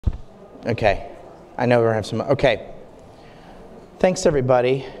Okay. I know we're going to have some. Okay. Thanks,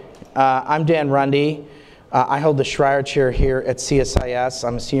 everybody. I'm Dan Rundy. I hold the Schreier Chair here at CSIS.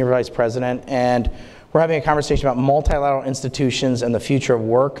 I'm a Senior Vice President, and we're having a conversation about multilateral institutions and the future of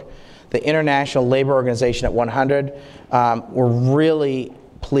work, the International Labor Organization at 100. We're really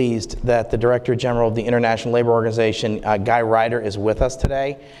pleased that the Director General of the International Labor Organization, Guy Ryder, is with us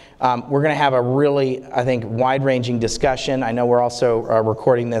today. We're going to have a really, I think, wide-ranging discussion. I know we're also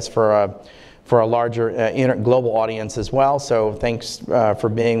recording this for a larger global audience as well, so thanks for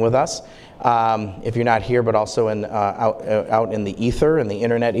being with us. If you're not here, but also out in the ether, in the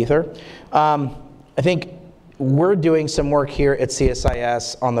internet ether. I think we're doing some work here at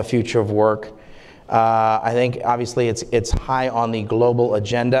CSIS on the future of work. I think obviously it's high on the global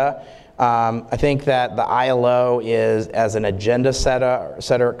agenda. I think that the ILO is, as an agenda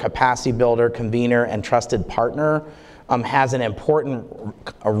setter, capacity builder, convener, and trusted partner, has an important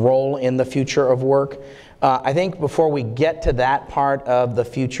role in the future of work. I think before we get to that part of the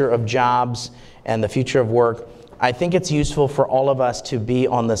future of jobs and the future of work, I think it's useful for all of us to be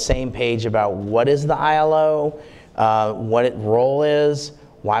on the same page about what is the ILO, what its role is,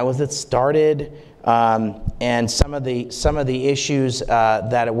 why was it started, and some of the issues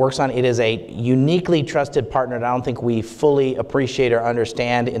that it works on. It is a uniquely trusted partner that I don't think we fully appreciate or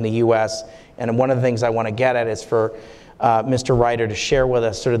understand in the U.S. And one of the things I want to get at is for Mr. Ryder to share with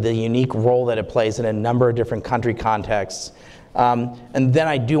us sort of the unique role that it plays in a number of different country contexts. And then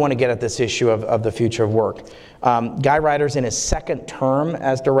I do want to get at this issue of the future of work. Guy Ryder's in his second term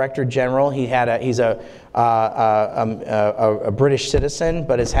as Director General. He's a British citizen,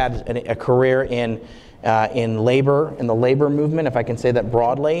 but has had a career in the labor movement, if I can say that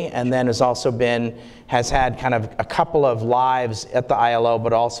broadly, and then has had kind of a couple of lives at the ILO,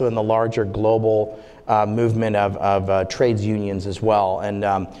 but also in the larger global movement of trades unions as well.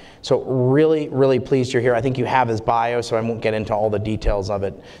 And so really, really pleased you're here. I think you have his bio, so I won't get into all the details of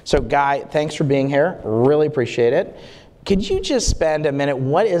it. So Guy, thanks for being here. Really appreciate it. Could you just spend a minute,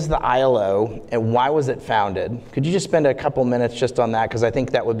 what is the ILO and why was it founded? Could you just spend a couple minutes just on that? Because I think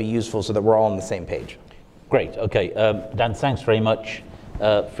that would be useful so that we're all on the same page. Great, okay. Dan, thanks very much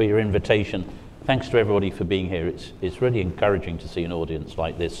for your invitation. Thanks to everybody for being here. It's really encouraging to see an audience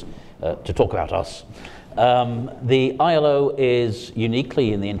like this to talk about us. The ILO is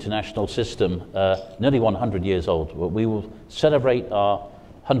uniquely in the international system nearly 100 years old. We will celebrate our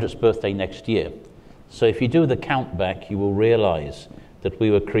 100th birthday next year. So if you do the count back, you will realize that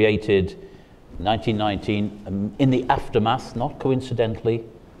we were created in 1919 in the aftermath, not coincidentally,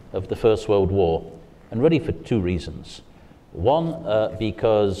 of the First World War, and really for two reasons. One,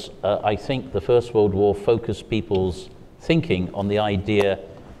 because I think the First World War focused people's thinking on the idea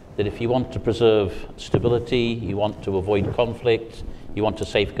that if you want to preserve stability, you want to avoid conflict, you want to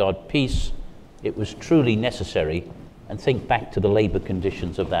safeguard peace, it was truly necessary, and think back to the labor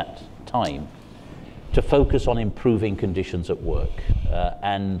conditions of that time, to focus on improving conditions at work.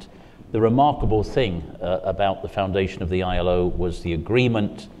 And the remarkable thing about the foundation of the ILO was the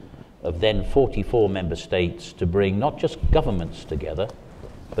agreement of then 44 member states to bring not just governments together,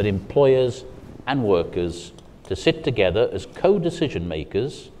 but employers and workers to sit together as co-decision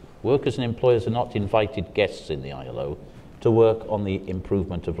makers. Workers and employers are not invited guests in the ILO to work on the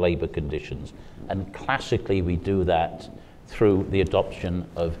improvement of labor conditions. And classically, we do that through the adoption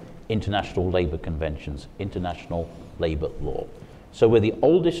of international labor conventions, international labor law. So we're the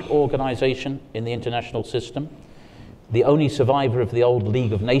oldest organization in the international system, the only survivor of the old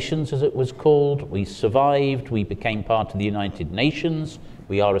League of Nations, as it was called. We survived, we became part of the United Nations.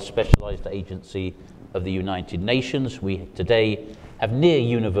 We are a specialized agency of the United Nations. We today have near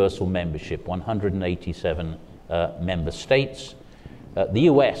universal membership, 187 member states. The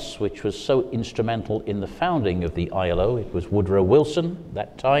US, which was so instrumental in the founding of the ILO, it was Woodrow Wilson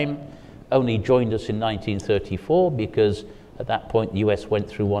that time, only joined us in 1934 because at that point the US went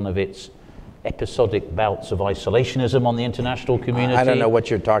through one of its episodic bouts of isolationism on the international community. I don't know what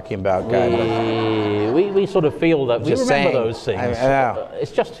you're talking about, Guy. We sort of feel that we remember those things. I know.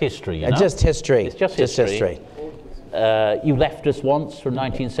 It's just history, you know? It's just history. It's just history. You left us once from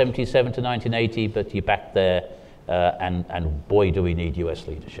 1977 to 1980, but you're back there, and boy, do we need US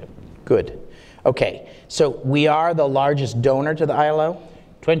leadership. Good. Okay, so we are the largest donor to the ILO?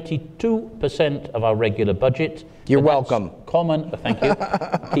 22% of our regular budget. You're welcome. Common, thank you.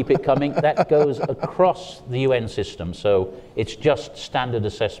 Keep it coming. That goes across the UN system, so it's just standard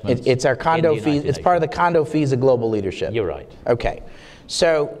assessments. It's our condo fees. It's part of the condo fees of global leadership. You're right. Okay,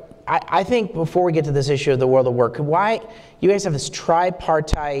 so I think before we get to this issue of the world of work, why you guys have this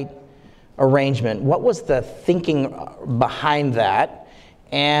tripartite arrangement? What was the thinking behind that?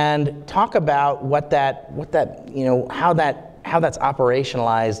 and talk about how that's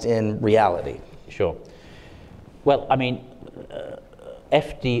operationalized in reality. Sure. Well, I mean,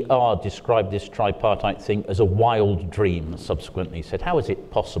 FDR described this tripartite thing as a wild dream. Subsequently, he said, "How is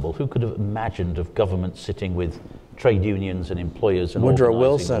it possible? Who could have imagined of government sitting with trade unions and employers and Woodrow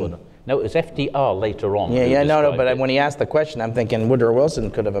organizing Wilson. No, it was FDR later on. No, but when he asked the question, I'm thinking Woodrow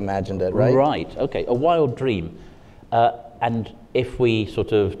Wilson could have imagined it, right? Right, okay, a wild dream. And if we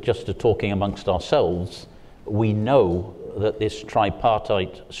sort of just are talking amongst ourselves, we know that this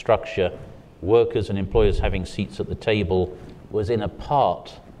tripartite structure, workers and employers having seats at the table, was in a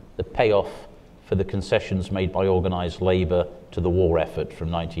part the payoff for the concessions made by organized labor to the war effort from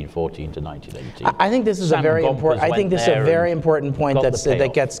 1914 to 1918. I think this is a very important. I think this is a very important point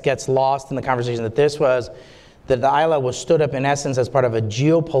that gets lost in the conversation. That the ILO was stood up in essence as part of a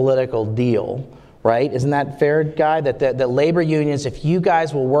geopolitical deal, right? Isn't that fair, Guy? That labor unions, if you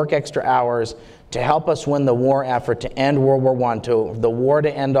guys will work extra hours to help us win the war effort, to end World War I, to the war to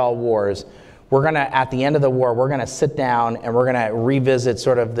end all wars, we're going to, at the end of the war, we're going to sit down and we're going to revisit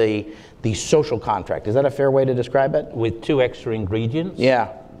sort of the social contract. Is that a fair way to describe it? With two extra ingredients.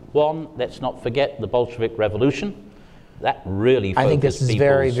 Yeah. One, let's not forget the Bolshevik Revolution. That really focused I think this is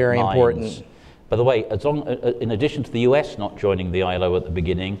very, very important. By the way, in addition to the US not joining the ILO at the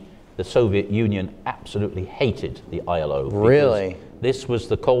beginning, the Soviet Union absolutely hated the ILO. Really? This was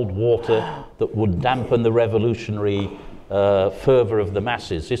the cold water that would dampen the revolutionary fervor of the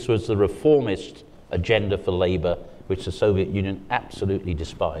masses. This was the reformist agenda for labor, which the Soviet Union absolutely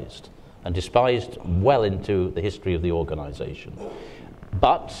despised, and despised well into the history of the organization.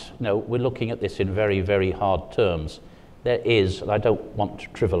 But, we're looking at this in very, very hard terms. There is, and I don't want to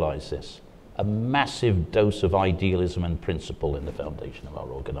trivialize this, a massive dose of idealism and principle in the foundation of our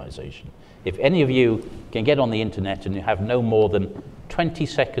organization. If any of you can get on the internet and you have no more than 20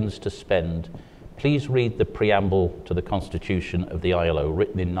 seconds to spend, please read the preamble to the Constitution of the ILO,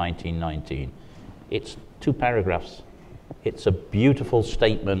 written in 1919. It's 2 paragraphs. It's a beautiful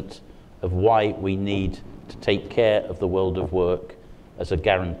statement of why we need to take care of the world of work as a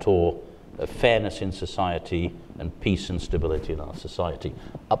guarantor of fairness in society and peace and stability in our society.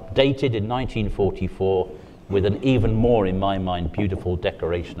 Updated in 1944 with an even more, in my mind, beautiful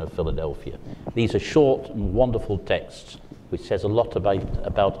Declaration of Philadelphia. These are short and wonderful texts which says a lot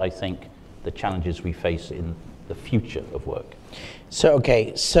about I think, the challenges we face in the future of work. So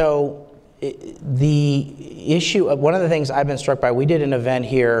the issue of one of the things I've been struck by, we did an event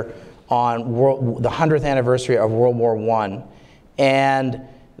here on the 100th anniversary of World War I, and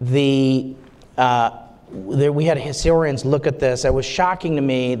we had historians look at this. It was shocking to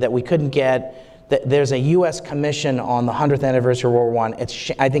me that we couldn't get, that there's a U.S. commission on the 100th anniversary of World War I.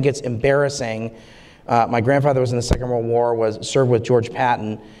 I think it's embarrassing. My grandfather was in the Second World War, served with George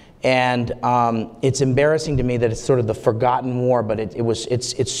Patton, and it's embarrassing to me that it's sort of the forgotten war, but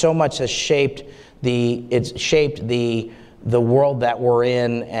it's so much has shaped the world that we're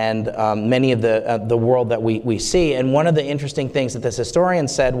in, and many of the world that we see. And one of the interesting things that this historian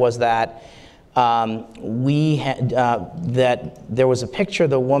said was that that there was a picture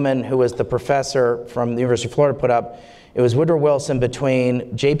the woman who was the professor from the University of Florida put up. It was Woodrow Wilson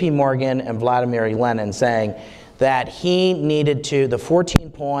between J.P. Morgan and Vladimir Lenin, saying that he needed to, the 14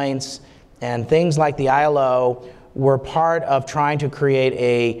 points and things like the ILO were part of trying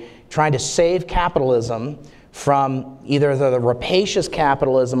to save capitalism from either the rapacious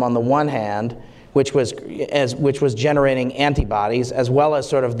capitalism on the one hand, which was generating antibodies, as well as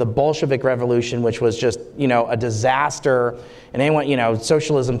sort of the Bolshevik Revolution, which was just a disaster. And anyone,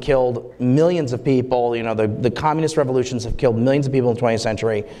 socialism killed millions of people. The communist revolutions have killed millions of people in the 20th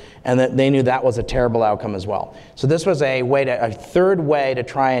century, and that they knew that was a terrible outcome as well. So this was a third way to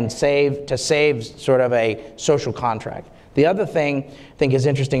try and save sort of a social contract. The other thing I think is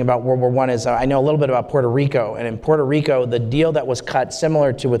interesting about World War I is I know a little bit about Puerto Rico, and in Puerto Rico, the deal that was cut,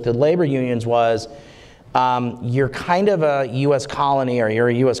 similar to with the labor unions, was you're kind of a U.S. colony, or you're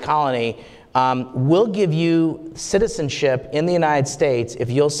a U.S. colony. We'll give you citizenship in the United States if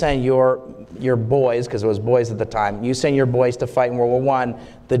you'll send your boys, because it was boys at the time, you send your boys to fight in World War I.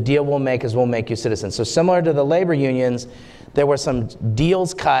 The deal we'll make is we'll make you citizens. So similar to the labor unions, there were some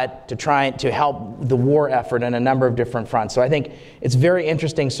deals cut to try to help the war effort in a number of different fronts. So I think it's very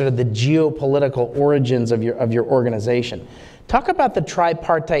interesting, sort of the geopolitical origins of your organization. Talk about the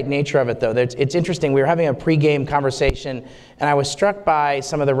tripartite nature of it, though. It's interesting. We were having a pregame conversation, and I was struck by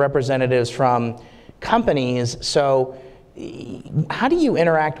some of the representatives from companies. So how do you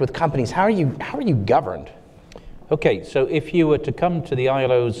interact with companies? How are you governed? Okay, so if you were to come to the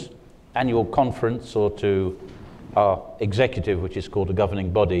ILO's annual conference or to our executive, which is called a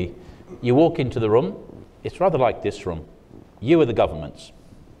governing body, you walk into the room, it's rather like this room. You are the governments.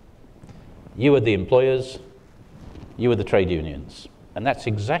 You are the employers. You are the trade unions. And that's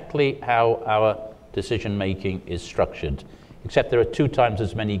exactly how our decision-making is structured, except there are 2 times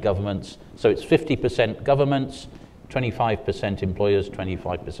as many governments. So it's 50% governments, 25% employers,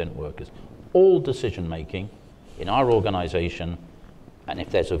 25% workers. All decision-making in our organization, and if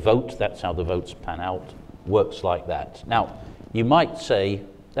there's a vote, that's how the votes pan out, works like that. Now, you might say,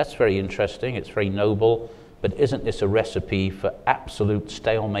 that's very interesting, it's very noble, but isn't this a recipe for absolute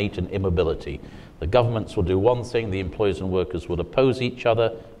stalemate and immobility? The governments will do one thing, the employers and workers will oppose each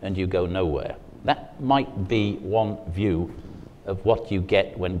other, and you go nowhere. That might be one view of what you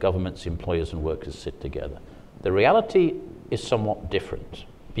get when governments, employers and workers sit together. The reality is somewhat different,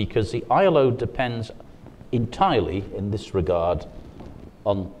 because the ILO depends entirely in this regard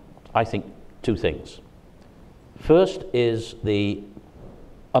on, I think, 2 things. First is the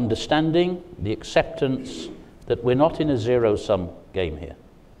understanding, the acceptance that we're not in a zero-sum game here.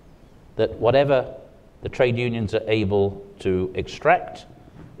 That whatever the trade unions are able to extract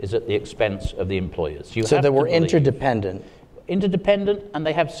is at the expense of the employers. So that we're interdependent. Interdependent, and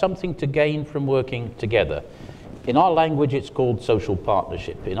they have something to gain from working together. In our language, it's called social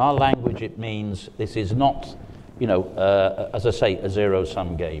partnership. In our language, it means this is not, as I say, a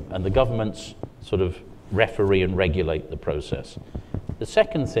zero-sum game, and the governments sort of referee and regulate the process. The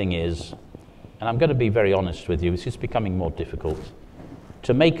second thing is, and I'm going to be very honest with you, this is becoming more difficult.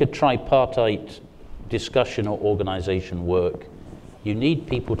 To make a tripartite discussion or organization work, you need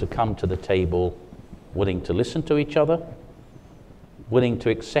people to come to the table willing to listen to each other, willing to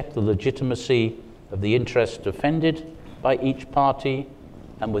accept the legitimacy of the interest offended by each party,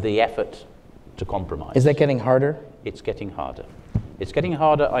 and with the effort to compromise. Is that getting harder? It's getting harder. It's getting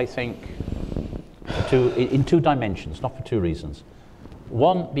harder, I think, in 2 dimensions, not for 2 reasons.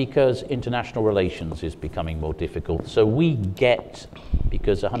 One, because international relations is becoming more difficult. So we get,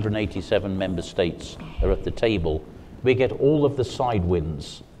 because 187 member states are at the table, we get all of the side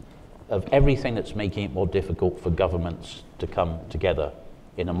winds of everything that's making it more difficult for governments to come together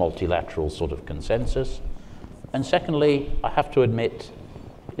in a multilateral sort of consensus. And secondly, I have to admit,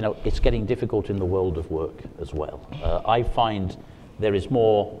 it's getting difficult in the world of work as well. I find there is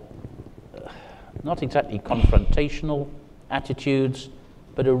more, not exactly confrontational attitudes,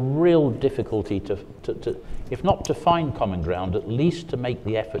 but a real difficulty to if not to find common ground, at least to make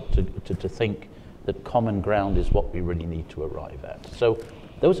the effort to think that common ground is what we really need to arrive at. So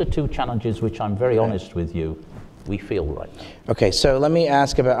those are 2 challenges which I'm very honest with you, we feel right now. Okay, so let me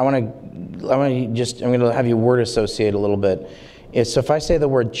ask about, I'm going to have you word associate a little bit. So if I say the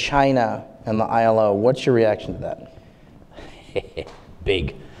word China and the ILO, what's your reaction to that?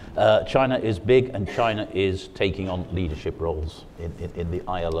 Big. China is big, and China is taking on leadership roles in the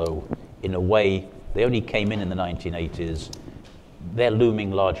ILO in a way. They only came in the 1980s. They're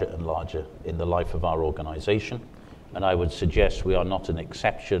looming larger and larger in the life of our organization, and I would suggest we are not an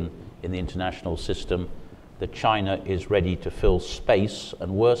exception in the international system, that China is ready to fill space,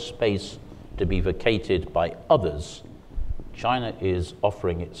 and were space to be vacated by others, China is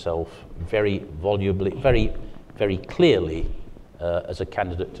offering itself very volubly, very, very clearly as a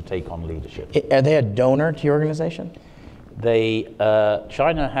candidate to take on leadership. Are they a donor to your organization?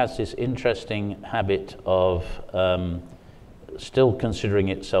 China has this interesting habit of still considering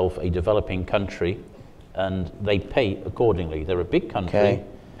itself a developing country, and they pay accordingly. They're a big country. Okay.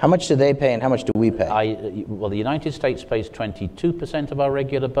 How much do they pay and how much do we pay? Well, the United States pays 22% of our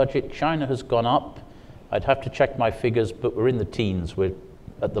regular budget. China has gone up. I'd have to check my figures, but we're in the teens. We're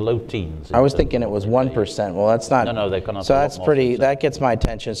at the low teens. I was thinking it was 1%. Well, that's not. No, they've gone up. So that's pretty. That gets my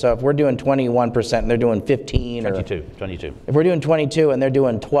attention. So if we're doing 21% and they're doing 15, 22. If we're doing 22 and they're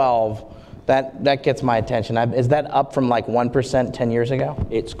doing 12, that gets my attention. Is that up from like 1% 10 years ago?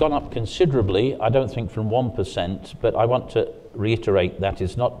 It's gone up considerably. I don't think from 1%, but I want to reiterate that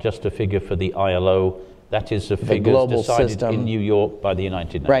is not just a figure for the ILO. That is a figure decided system in New York by the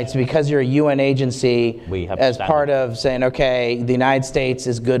United Nations. Right, so because you're a UN agency, as part of saying, okay, the United States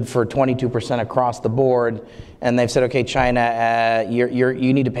is good for 22% across the board, and they've said, okay, China,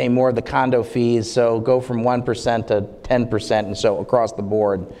 you need to pay more of the condo fees, so go from 1% to 10%, and so across the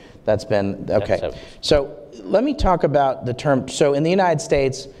board, that's been, okay. So let me talk about the term, so in the United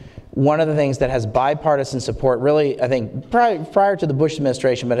States, one of the things that has bipartisan support, really, I think, prior to the Bush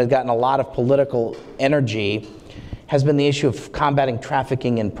administration, but has gotten a lot of political energy, has been the issue of combating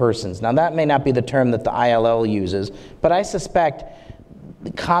trafficking in persons. Now, that may not be the term that the ILO uses, but I suspect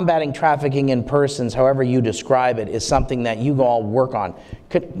combating trafficking in persons, however you describe it, is something that you all work on.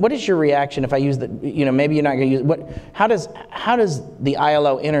 What is your reaction if I use the, maybe you're not going to use it, how does the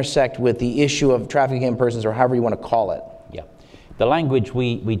ILO intersect with the issue of trafficking in persons, or however you want to call it? Yeah, the language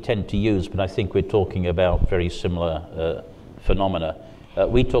we tend to use, but I think we're talking about very similar phenomena.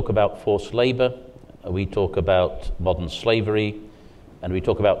 We talk about forced labor, we talk about modern slavery, and we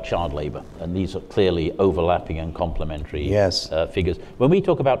talk about child labor, and these are clearly overlapping and complementary figures. When we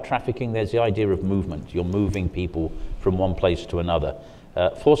talk about trafficking, there's the idea of movement. You're moving people from one place to another.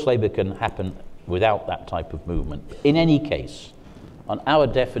 Forced labor can happen without that type of movement. In any case, on our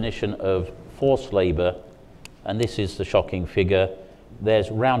definition of forced labor, and this is the shocking figure,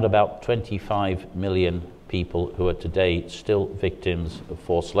 there's round about 25 million people who are today still victims of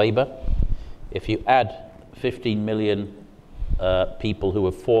forced labor. If you add 15 million people who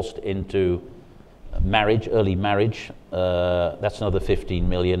were forced into marriage, early marriage, that's another 15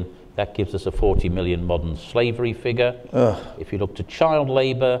 million. That gives us a 40 million modern slavery figure. Ugh. If you look to child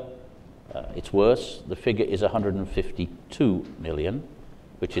labor, it's worse. The figure is 152 million,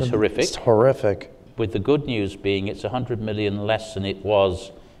 which is horrific. It's horrific. With the good news being it's 100 million less than it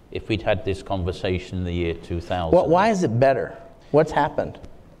was if we'd had this conversation in the year 2000. Well, why is it better? What's happened?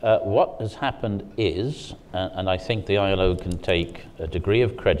 What has happened is, and I think the ILO can take a degree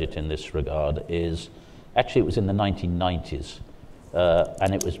of credit in this regard, is actually it was in the 1990s,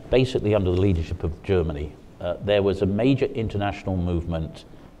 and it was basically under the leadership of Germany. There was a major international movement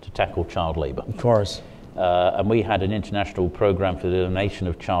to tackle child labor. Of course. And we had an international program for the elimination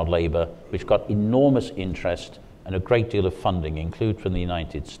of child labor, which got enormous interest and a great deal of funding, including from the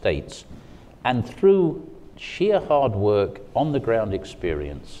United States. And through sheer hard work, on-the-ground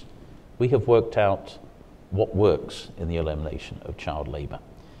experience, we have worked out what works in the elimination of child labor.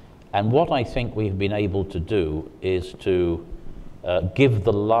 And what I think we've been able to do is to give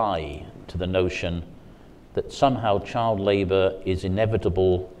the lie to the notion that somehow child labor is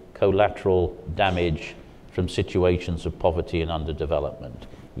inevitable collateral damage from situations of poverty and underdevelopment.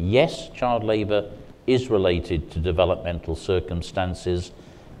 Yes, child labor is related to developmental circumstances,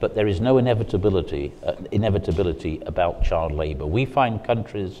 but there is no inevitability about child labor. We find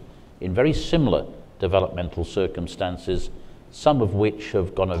countries in very similar developmental circumstances, some of which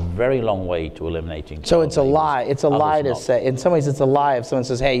have gone a very long way to eliminating child labor. So it's a lie. It's a lie to say, in some ways it's a lie if someone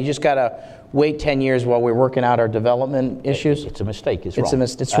says, hey, you just got to wait 10 years while we're working out our development issues. It's a mistake. It's wrong.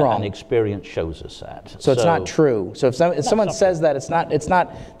 It's wrong. And experience shows us that. So it's not true. So if someone says that,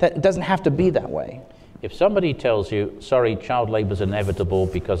 it doesn't have to be that way. If somebody tells you, sorry, child labor is inevitable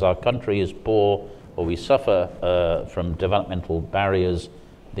because our country is poor or we suffer from developmental barriers,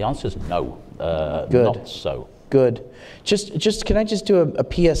 the answer is no, not so. Good. Can I just do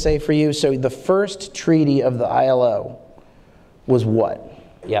a PSA for you? So the first treaty of the ILO was what?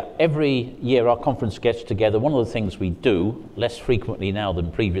 Yeah, every year our conference gets together. One of the things we do, less frequently now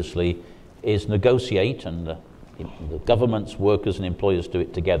than previously, is negotiate, and the governments, workers and employers do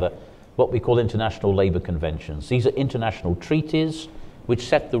it together, what we call international labor conventions. These are international treaties which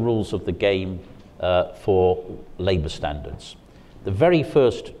set the rules of the game for labor standards. The very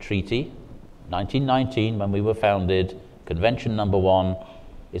first treaty, 1919, when we were founded, Convention number 1,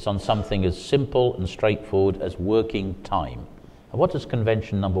 is on something as simple and straightforward as working time. And what does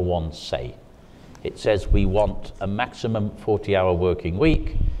Convention number 1 say? It says we want a maximum 40-hour working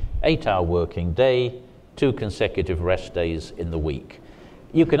week, 8-hour working day, 2 consecutive rest days in the week.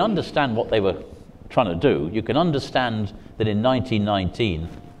 You can understand what they were trying to do. You can understand that in 1919,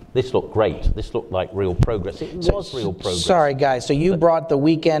 this looked great. This looked like real progress. It was real progress. Sorry, guys. So you brought the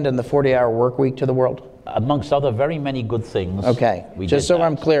weekend and the 40-hour work week to the world? Amongst other very many good things. Okay. Just so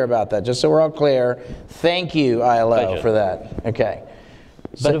I'm clear about that. Just so we're all clear. Thank you, ILO, for that. Okay.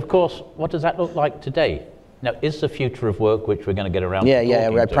 But of course, what does that look like today? Now, is the future of work, which we're going to get around to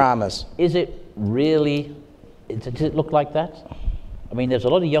talking I promise. Is it really, does it look like that? I mean, there's a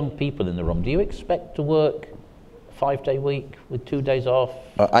lot of young people in the room. Do you expect to work a 5-day week with 2 days off?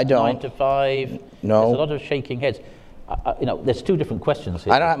 I don't. 9 to 5? No. There's a lot of shaking heads. There's 2 different questions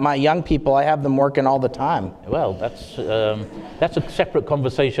here. I don't. My young people, I have them working all the time. Well, that's a separate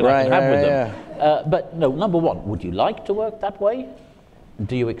conversation I can have with them. But no, number 1, would you like to work that way?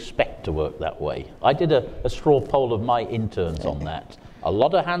 Do you expect to work that way? I did a straw poll of my interns on that. A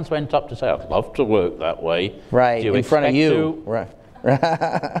lot of hands went up to say, I'd love to work that way. Right, in front of you. To? Right.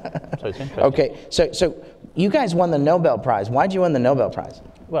 So it's interesting. Okay, so you guys won the Nobel Prize. Why'd you win the Nobel Prize?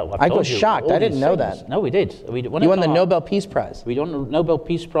 Well, I was shocked. I didn't know that. No, we did. You won the Nobel Peace Prize. We won the Nobel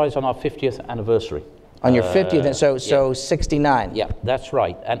Peace Prize on our 50th anniversary. On your 50th, so 69. Yeah, that's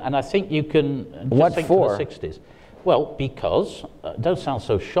right. And I think you can What think for? to the 60s. Well, because, don't sound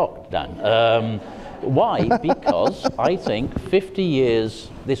so shocked, Dan. Why? Because I think 50 years,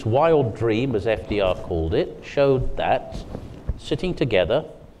 this wild dream, as FDR called it, showed that sitting together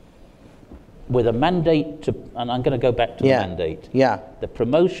with a mandate to, and I'm going to go back to the mandate, the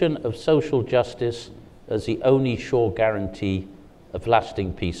promotion of social justice as the only sure guarantee of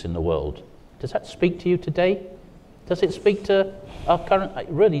lasting peace in the world. Does that speak to you today? Does it speak to our current? It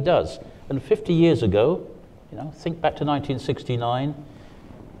really does. And 50 years ago, you know, think back to 1969,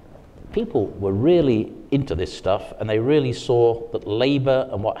 people were really into this stuff, and they really saw that labor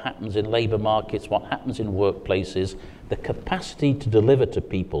and what happens in labor markets, what happens in workplaces, the capacity to deliver to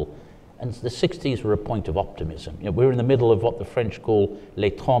people. And the 60s were a point of optimism. You know, we were in the middle of what the French call les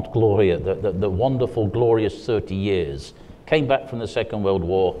 30 glorieux, the wonderful, glorious 30 years. Came back from the Second World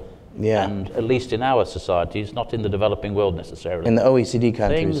War, and at least in our societies, not in the developing world necessarily. In the OECD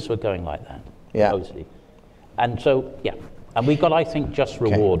countries. Things were going like that. OECD. And so, and we got, I think, just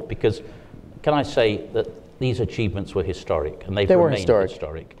reward, because can I say that these achievements were historic, and they've remained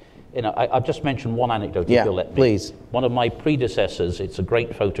historic. You know, I've just mentioned one anecdote, if you'll let me. Please. One of my predecessors, it's a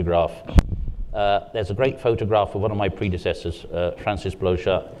great photograph. There's a great photograph of one of my predecessors, Francis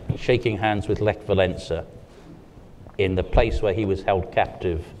Blochat, shaking hands with Lech Walesa in the place where he was held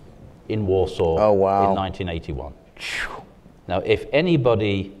captive in Warsaw in 1981. Now, if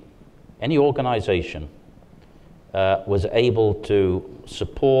anybody, any organization was able to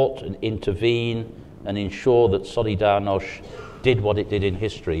support and intervene and ensure that Solidarność did what it did in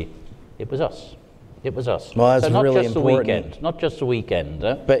history, it was us. It was us. Well, that's so not really just important. The weekend, not just the weekend.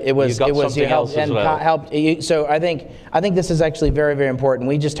 But it was. You helped, and helped. So I think this is actually very, very important.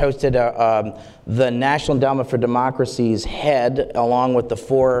 We just hosted the National Endowment for Democracy's head, along with the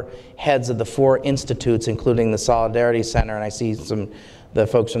 4 heads of the 4 institutes, including the Solidarity Center, and I see the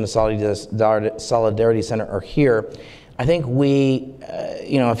folks from the Solidarity Center are here. I think we,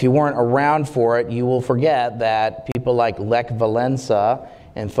 you know, if you weren't around for it, you will forget that people like Lech Walesa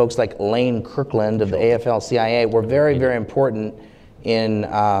and folks like Lane Kirkland of the AFL-CIO were very, very important in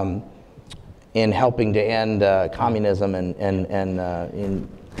helping to end communism and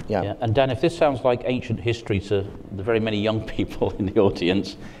And Dan, if this sounds like ancient history to the very many young people in the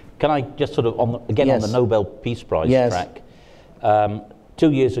audience, can I just sort of, on the Nobel Peace Prize track,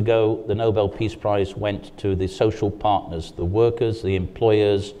 2 years ago, the Nobel Peace Prize went to the social partners, the workers, the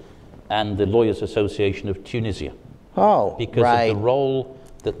employers, and the Lawyers Association of Tunisia. Because of the role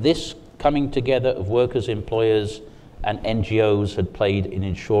that this coming together of workers, employers, and NGOs had played in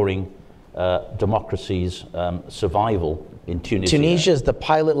ensuring democracy's survival in Tunisia. Tunisia is the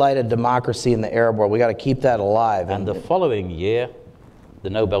pilot light of democracy in the Arab world. We got to keep that alive. And the following year,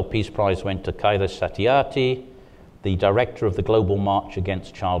 the Nobel Peace Prize went to Kailash Satyarthi, the director of the Global March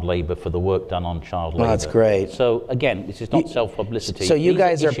Against Child Labor, for the work done on child labor. That's great. So again, this is not self-publicity. So you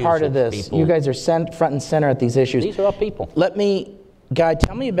guys are part of this. People. You guys are front and center at these issues. These are our people. Guy,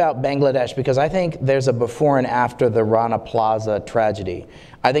 tell me about Bangladesh, because I think there's a before and after the Rana Plaza tragedy.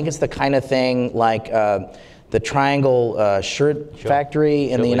 I think it's the kind of thing like the Triangle shirt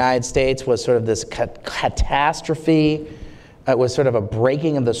factory in the United States was sort of this catastrophe. It was sort of a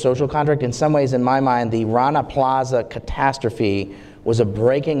breaking of the social contract. In some ways, in my mind, the Rana Plaza catastrophe was a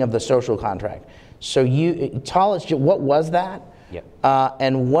breaking of the social contract. So tell us, what was that?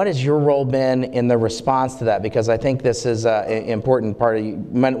 And what has your role been in the response to that? Because I think this is an important part of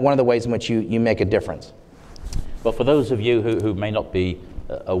one of the ways in which you make a difference. Well, for those of you who may not be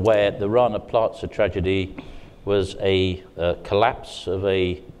aware, the Rana Plaza tragedy was a collapse of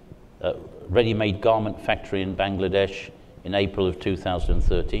a ready-made garment factory in Bangladesh in April of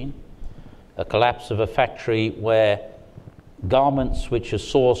 2013, a collapse of a factory where garments which are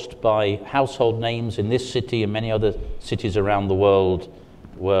sourced by household names in this city and many other cities around the world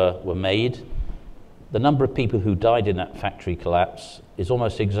were made. The number of people who died in that factory collapse is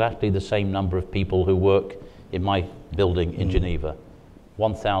almost exactly the same number of people who work in my building in Geneva,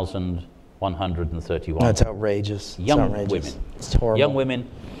 1,131. That's outrageous. Young women. It's horrible. Young women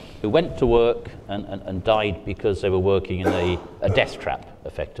who went to work and died because they were working in a death trap,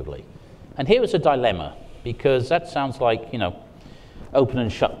 effectively. And here was a dilemma, because that sounds like, you know, open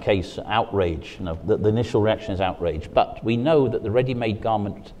and shut case, outrage. You know, the initial reaction is outrage. But we know that the ready-made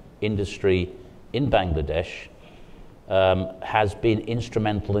garment industry in Bangladesh has been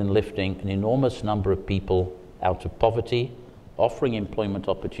instrumental in lifting an enormous number of people out of poverty, offering employment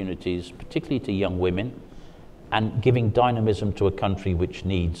opportunities, particularly to young women, and giving dynamism to a country which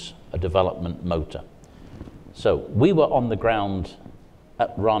needs a development motor. So we were on the ground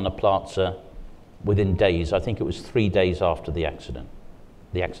at Rana Plaza within days. I think it was 3 days after the accident.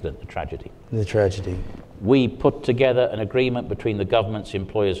 the accident, the tragedy. The tragedy. We put together an agreement between the governments,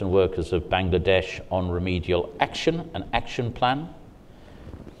 employers and workers of Bangladesh on remedial action, an action plan.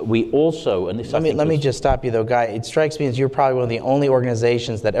 We also, and this let me just stop you though, Guy. It strikes me as you're probably one of the only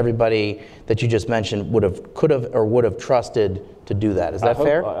organizations that everybody that you just mentioned could have trusted to do that. Is that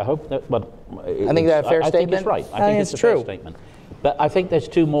fair? I hope that. But I think that's a fair statement. I think it's right. I think it's a true. fair statement. But I think there's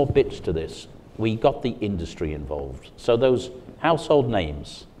two more bits to this. We got the industry involved. So those household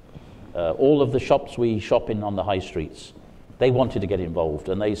names, all of the shops we shop in on the high streets, they wanted to get involved,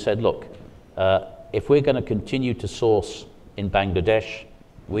 and they said, look, if we're going to continue to source in Bangladesh,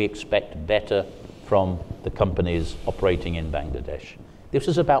 we expect better from the companies operating in Bangladesh. This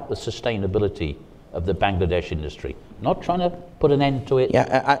is about the sustainability of the Bangladesh industry, not trying to put an end to it.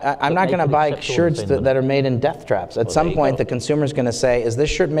 Yeah, I'm not going to buy shirts that are made in death traps. At some point, the consumer's going to say, is this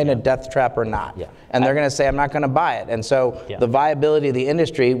shirt made in a death trap or not? Yeah. And they're going to say, I'm not going to buy it. And so the viability of the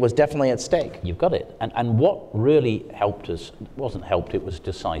industry was definitely at stake. You've got it. And what really helped us, wasn't helped, it was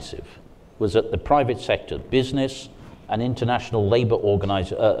decisive, was that the private sector, business and international labor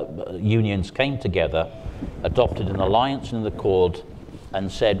unions came together, adopted an alliance and an accord, and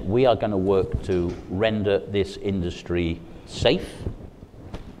said, we are going to work to render this industry safe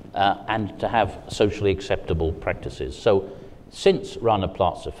and to have socially acceptable practices. So since Rana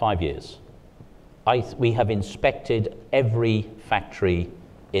Plaza, 5 years, we have inspected every factory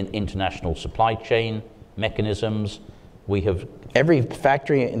in international supply chain mechanisms. We have every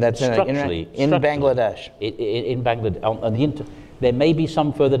factory that's in Bangladesh. In Bangladesh, there may be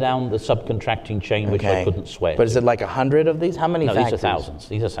some further down the subcontracting chain, which I couldn't swear. But is it like 100 of these? How many factories? These are thousands.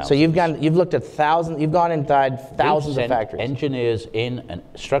 These are thousands. So you've looked at thousands. You've gone inside thousands of factories. Engineers and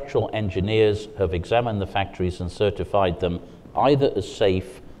structural engineers have examined the factories and certified them either as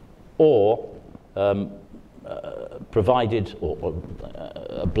safe or provided or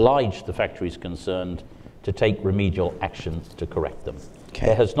obliged the factories concerned to take remedial action to correct them.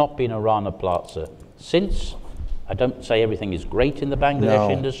 There has not been a Rana Plaza since. I don't say everything is great in the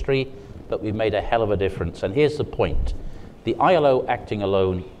Bangladesh industry, but we've made a hell of a difference. And here's the point. The ILO acting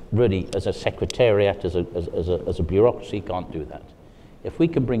alone, really as a secretariat, as a bureaucracy, can't do that. If we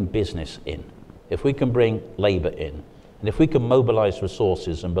can bring business in, if we can bring labor in, and if we can mobilize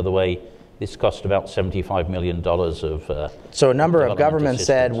resources, and by the way, this cost about $75 million of. So a number of governments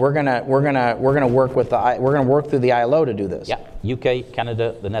said we're gonna work through the ILO to do this. Yeah, UK,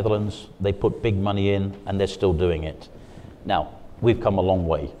 Canada, the Netherlands, they put big money in, and they're still doing it. Now we've come a long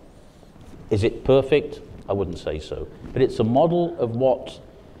way. Is it perfect? I wouldn't say so, but it's a model of what,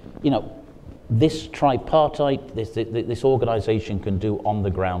 this tripartite, this organization can do on the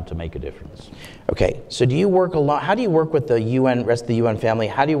ground to make a difference. Okay, so do you work how do you work with the rest of the UN family?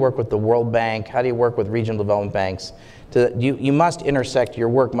 How do you work with the World Bank? How do you work with regional development banks? You must intersect, your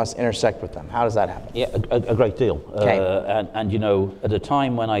work must intersect with them. How does that happen? Yeah, a great deal. Okay. And at a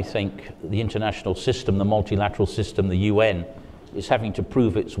time when I think the international system, the multilateral system, the UN, is having to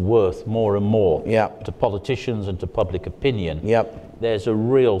prove its worth more and more to politicians and to public opinion. There's a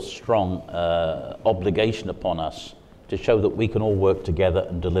real strong obligation upon us to show that we can all work together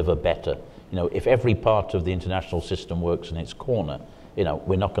and deliver better. If every part of the international system works in its corner,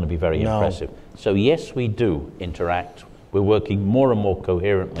 we're not going to be very impressive. So yes, we do interact. We're working more and more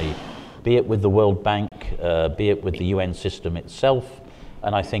coherently, be it with the World Bank, be it with the UN system itself,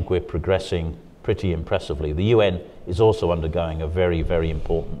 and I think we're progressing pretty impressively. The UN is also undergoing a very, very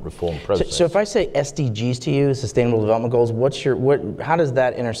important reform process. So if I say SDGs to you, Sustainable Development Goals, how does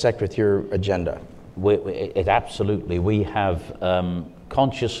that intersect with your agenda? Absolutely. We have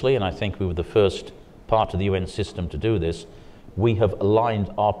consciously, and I think we were the first part of the UN system to do this, we have aligned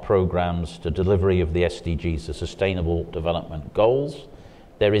our programs to delivery of the SDGs, the Sustainable Development Goals.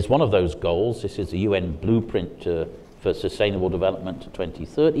 There is one of those goals, this is the UN Blueprint for Sustainable Development to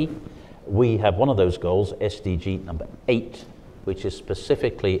 2030. We have one of those goals, SDG number 8, which is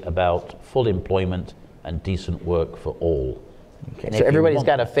specifically about full employment and decent work for all. Okay, so everybody's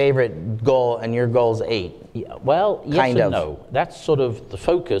got a favorite goal, and your goal's 8. Yeah, well, yes and no. That's sort of the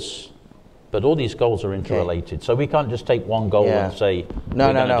focus, but all these goals are interrelated. Okay. So we can't just take one goal and say,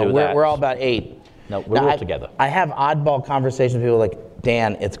 no. We're all about 8. No, we're all together. I have oddball conversations with people like,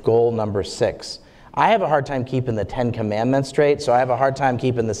 Dan, it's goal number 6. I have a hard time keeping the 10 commandments straight, so I have a hard time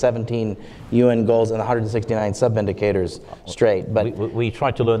keeping the 17 UN goals and the 169 sub-indicators straight. But we try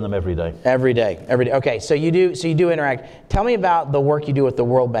to learn them every day. Every day. Okay, so you do interact. Tell me about the work you do with the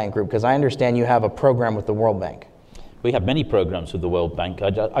World Bank Group, because I understand you have a program with the World Bank. We have many programs with the World Bank.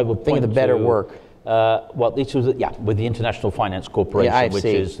 I will think of the better work. Well, this was with the International Finance Corporation, which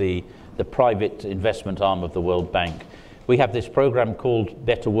is the private investment arm of the World Bank. we have this program called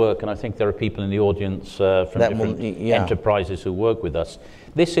Better Work, and I think there are people in the audience from different enterprises who work with us.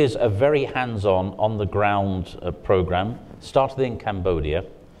 This is a very hands-on, on-the-ground program, started in Cambodia,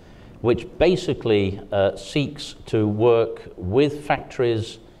 which basically seeks to work with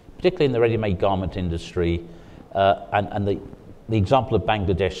factories, particularly in the ready-made garment industry, and the example of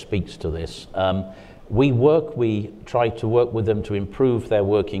Bangladesh speaks to this. We try to work with them to improve their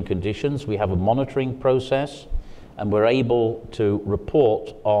working conditions. We have a monitoring process, and we're able to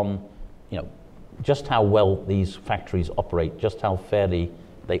report on, just how well these factories operate, just how fairly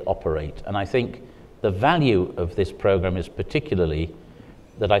they operate. And I think the value of this program is particularly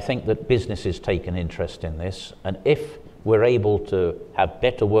that I think that businesses take an interest in this, and if we're able to have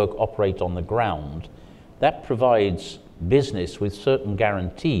Better Work operate on the ground, that provides business with certain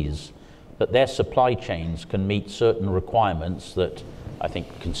guarantees that their supply chains can meet certain requirements that I think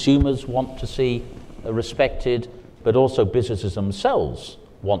consumers want to see respected, but also businesses themselves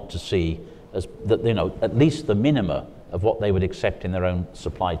want to see as that, at least the minima of what they would accept in their own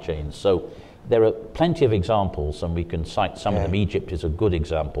supply chains. So there are plenty of examples, and we can cite some of them. Egypt is a good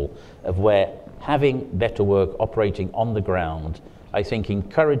example of where having Better Work operating on the ground, I think,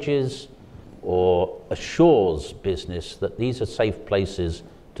 encourages or assures business that these are safe places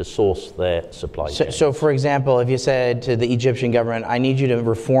to source their supply chain. So for example, if you said to the Egyptian government, I need you to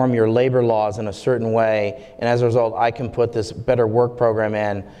reform your labor laws in a certain way, and as a result, I can put this Better Work program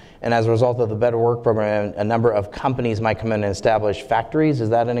in, and as a result of the Better Work program, a number of companies might come in and establish factories. Is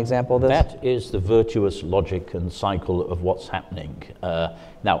that an example of this? That is the virtuous logic and cycle of what's happening.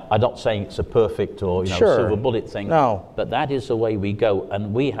 Now, I'm not saying it's a perfect or silver bullet thing, but that is the way we go,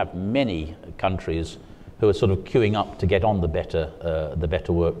 and we have many countries who are sort of queuing up to get on the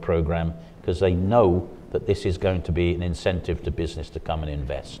Better Work program because they know that this is going to be an incentive to business to come and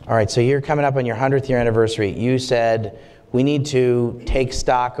invest. All right, so you're coming up on your 100th year anniversary. You said we need to take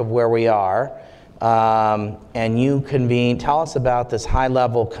stock of where we are, and you convened. Tell us about this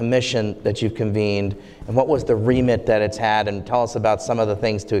high-level commission that you've convened, and what was the remit that it's had, and tell us about some of the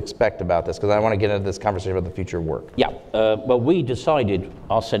things to expect about this, because I want to get into this conversation about the future of work. Yeah, well, we decided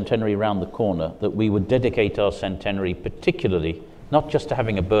our centenary around the corner that we would dedicate our centenary particularly not just to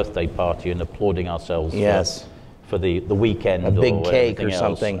having a birthday party and applauding ourselves for the weekend, a big cake or else.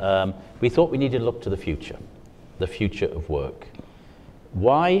 something. We thought we needed to look to the future of work.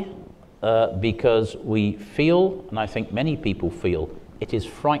 Why? Because we feel, and I think many people feel, it is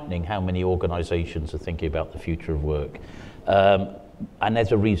frightening how many organizations are thinking about the future of work. And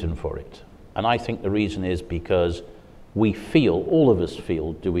there's a reason for it. And I think the reason is because we feel, all of us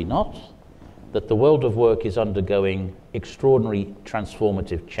feel, do we not, that the world of work is undergoing extraordinary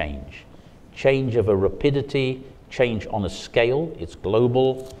transformative change. Change of a rapidity, change on a scale, it's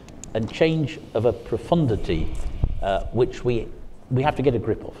global, and change of a profundity which we have to get a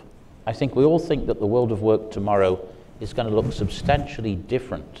grip of. I think we all think that the world of work tomorrow is going to look substantially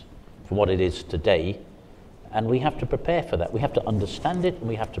different from what it is today, and we have to prepare for that. We have to understand it, and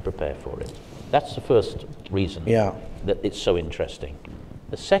we have to prepare for it. That's the first reason that it's so interesting.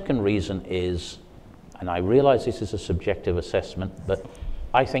 The second reason is, and I realize this is a subjective assessment, but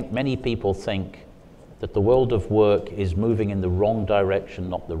I think many people think that the world of work is moving in the wrong direction,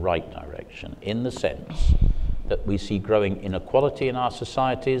 not the right direction, in the sense that we see growing inequality in our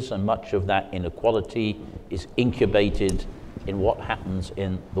societies, and much of that inequality is incubated in what happens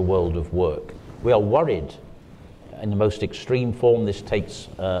in the world of work. We are worried, in the most extreme form, this takes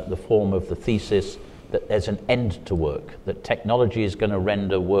the form of the thesis that there's an end to work, that technology is going to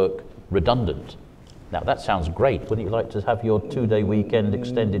render work redundant. Now that sounds great. Wouldn't you like to have your 2-day weekend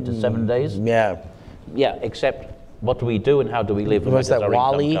extended to 7 days? Yeah, except what do we do and how do we live? Was that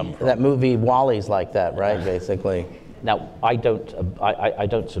WALL-E? That movie WALL-E's like that, right? Basically. Now I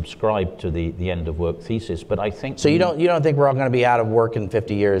don't subscribe to the end of work thesis, but I think. So you don't think we're all going to be out of work in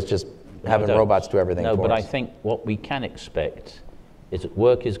 50 years, just having robots do everything for us? No, but I think what we can expect is that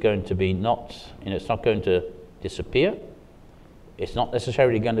work is going to be it's not going to disappear. It's not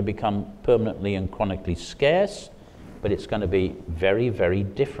necessarily going to become permanently and chronically scarce, but it's going to be very, very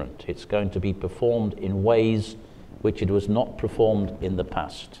different. It's going to be performed in ways which it was not performed in the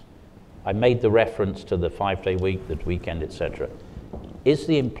past. I made the reference to the 5-day week, the weekend, etc. Is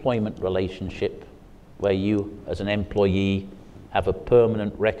the employment relationship where you, as an employee, have a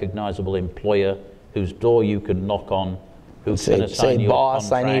permanent, recognizable employer whose door you can knock on, who's going to sign you a contract?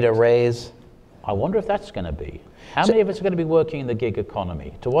 Boss, I need a raise. I wonder if that's going to be. How many of us are going to be working in the gig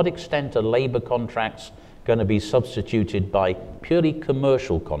economy? To what extent are labor contracts going to be substituted by purely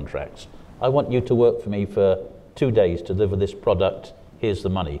commercial contracts? I want you to work for me for 2 days to deliver this product, here's the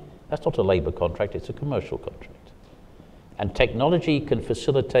money. That's not a labor contract, it's a commercial contract. And technology can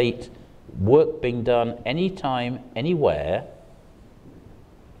facilitate work being done anytime, anywhere,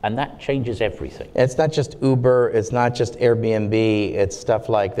 and that changes everything. It's not just Uber, it's not just Airbnb, it's stuff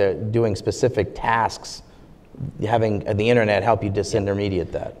like they're doing specific tasks, having the internet help you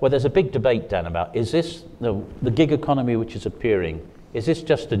disintermediate that. Well, there's a big debate, Dan, about is this, the gig economy which is appearing, is this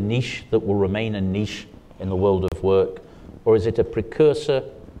just a niche that will remain a niche in the world of work, or is it a precursor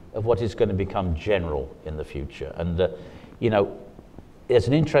of what is going to become general in the future? And, you know, there's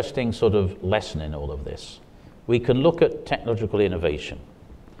an interesting sort of lesson in all of this. We can look at technological innovation.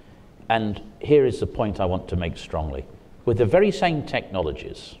 And here is the point I want to make strongly. With the very same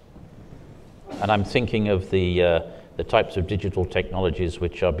technologies, and I'm thinking of the types of digital technologies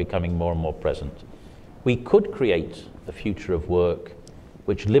which are becoming more and more present, we could create a future of work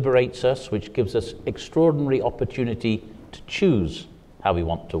which liberates us, which gives us extraordinary opportunity to choose how we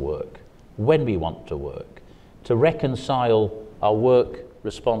want to work, when we want to work, to reconcile our work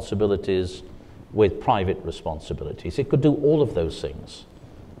responsibilities with private responsibilities. It could do all of those things.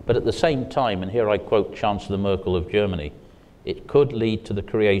 But at the same time, and here I quote Chancellor Merkel of Germany, it could lead to the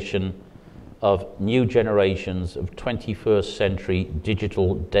creation of new generations of 21st century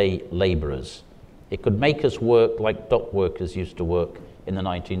digital day laborers. It could make us work like dock workers used to work in the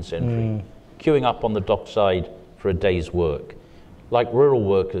 19th century, queuing up on the dockside for a day's work, like rural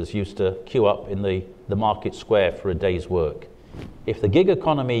workers used to queue up in the market square for a day's work. If the gig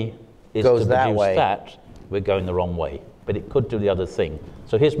economy is to produce that, we're going the wrong way. But it could do the other thing.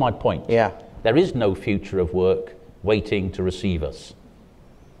 So here's my point. Yeah. There is no future of work waiting to receive us.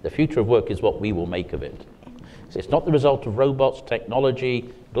 The future of work is what we will make of it. It's not the result of robots,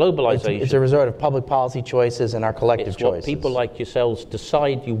 technology, globalization. It's a result of public policy choices and our collective choices. It's what people like yourselves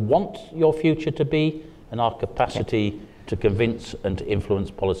decide you want your future to be, and our capacity to convince and to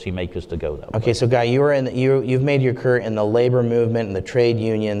influence policymakers to go that way. Okay, so Guy, you've made your career in the labor movement and the trade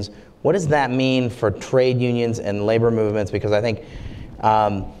unions. What does that mean for trade unions and labor movements? Because I think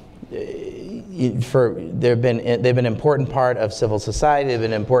they've been an important part of civil society. They've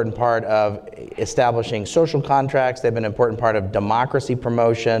been an important part of establishing social contracts. They've been an important part of democracy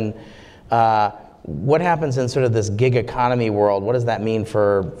promotion. What happens in sort of this gig economy world? What does that mean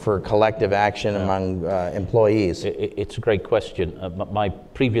for collective action among employees? It's a great question. My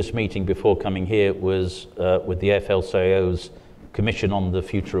previous meeting before coming here was with the AFL-CIO's Commission on the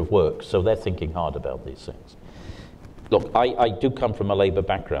Future of Work, so they're thinking hard about these things. Look, I do come from a labour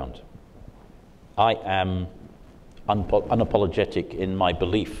background. I am unapologetic in my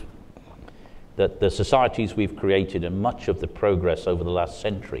belief that the societies we've created and much of the progress over the last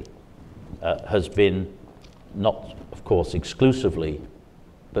century has been not, of course, exclusively,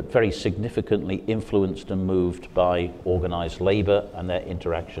 but very significantly influenced and moved by organised labour and their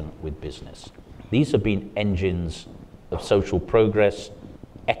interaction with business. These have been engines of social progress,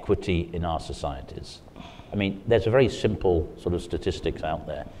 equity in our societies. I mean, there's a very simple sort of statistics out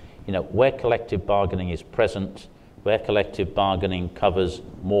there. You know, where collective bargaining is present, where collective bargaining covers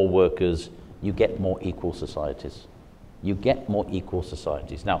more workers, you get more equal societies. You get more equal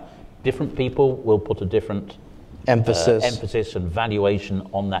societies. Now, different people will put a different emphasis and valuation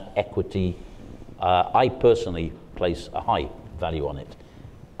on that equity. I personally place a high value on it.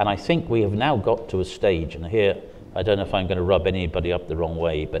 And I think we have now got to a stage, and here, I don't know if I'm going to rub anybody up the wrong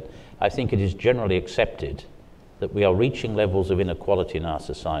way, but I think it is generally accepted that we are reaching levels of inequality in our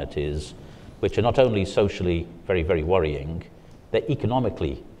societies which are not only socially very, very worrying, they're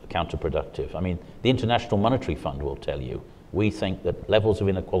economically counterproductive. I mean, the International Monetary Fund will tell you, we think that levels of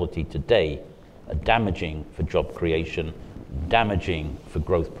inequality today are damaging for job creation, damaging for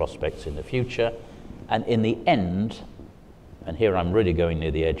growth prospects in the future, and in the end, and here I'm really going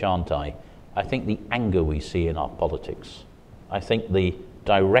near the edge, aren't I think the anger we see in our politics, I think the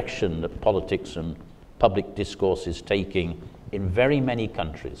direction that politics and public discourse is taking in very many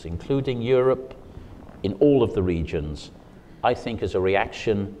countries, including Europe, in all of the regions, I think is a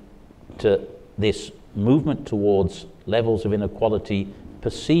reaction to this movement towards levels of inequality,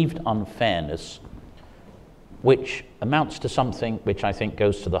 perceived unfairness, which amounts to something which I think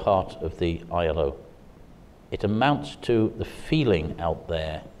goes to the heart of the ILO. It amounts to the feeling out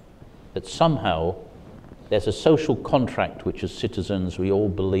there that somehow there's a social contract which as citizens we all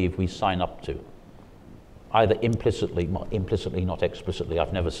believe we sign up to, either implicitly, not explicitly.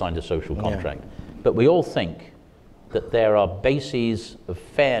 I've never signed a social contract. But we all think that there are bases of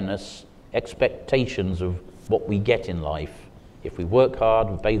fairness, expectations of what we get in life. If we work hard,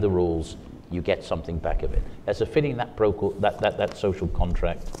 obey the rules, you get something back of it. There's a feeling that social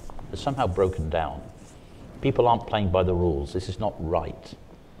contract has somehow broken down. People aren't playing by the rules. This is not right.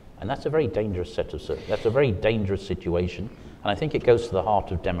 And that's a very dangerous that's a very dangerous situation. And I think it goes to the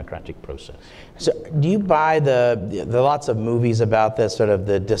heart of democratic process. So do you buy the lots of movies about this, sort of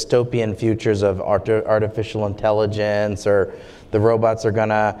the dystopian futures of artificial intelligence, or the robots are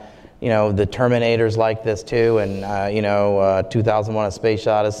gonna, the Terminator's like this too, and 2001: A Space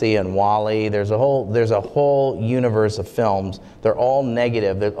Odyssey and WALL-E. There's a whole universe of films. They're all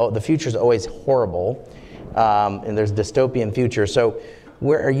negative. The future's always horrible, and there's dystopian future. So,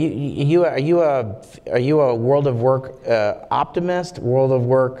 where are you? Are you a world of work optimist? World of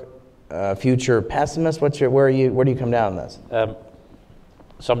work future pessimist? Where do you come down on this?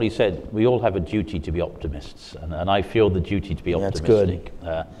 Somebody said we all have a duty to be optimists, and I feel the duty to be optimistic.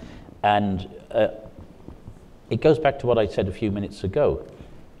 That's good. And it goes back to what I said a few minutes ago.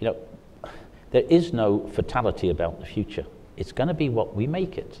 There is no fatality about the future. It's going to be what we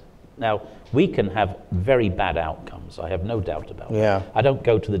make it. Now, we can have very bad outcomes. I have no doubt about that. I don't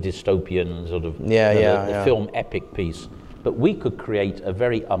go to the dystopian sort of the film epic piece, but we could create a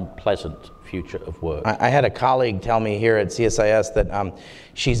very unpleasant future of work. I had a colleague tell me here at CSIS that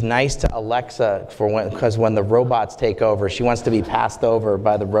she's nice to Alexa because when the robots take over, she wants to be passed over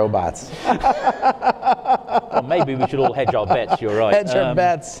by the robots. Well, maybe we should all hedge our bets. You're right. Hedge our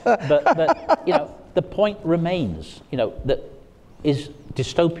bets. but the point remains. That is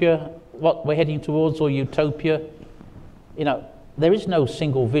dystopia what we're heading towards, or utopia? There is no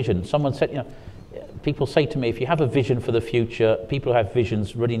single vision. Someone said, people say to me, if you have a vision for the future, people who have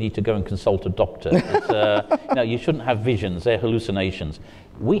visions really need to go and consult a doctor. You shouldn't have visions, they're hallucinations.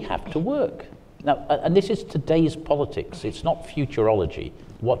 We have to work. Now, and this is today's politics, it's not futurology.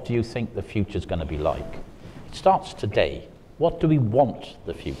 What do you think the future's going to be like? It starts today. What do we want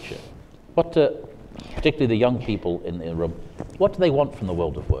the future? Particularly the young people in the room, what do they want from the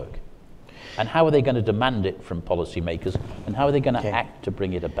world of work? And how are they going to demand it from policymakers? And how are they going to act to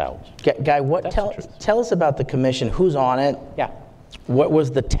bring it about? Guy, tell us about the commission. Who's on it? Yeah. What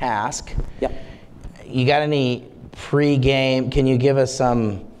was the task? Yeah. You got any pre-game? Can you give us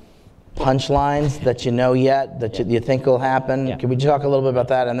some punchlines that you think will happen? Yeah. Can we talk a little bit about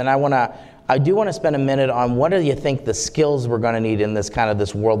that? And then I do want to spend a minute on what do you think the skills we're going to need in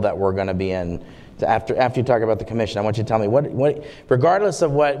this world that we're going to be in. After you talk about the commission, I want you to tell me what regardless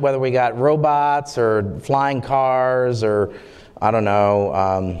of whether we got robots or flying cars or I don't know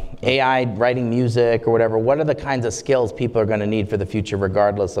AI writing music or whatever, what are the kinds of skills people are going to need for the future,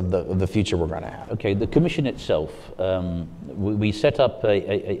 regardless of the future we're going to have? Okay, the commission itself, we set up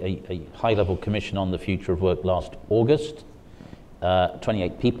a high-level commission on the future of work last August.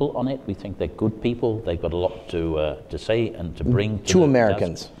 28 people on it. We think they're good people. They've got a lot to say and to bring. Two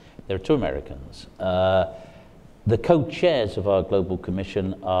Americans. There are two Americans. The co-chairs of our global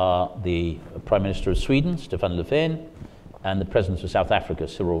commission are the Prime Minister of Sweden, Stefan Löfven, and the President of South Africa,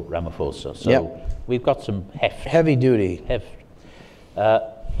 Cyril Ramaphosa. So we've got some heft. Heavy duty.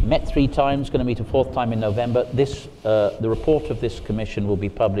 Met 3 times, going to meet a 4th time in November. The report of this commission will be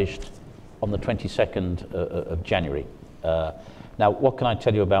published on the 22nd of January. Now, what can I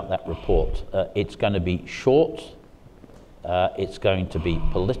tell you about that report? It's going to be short. It's going to be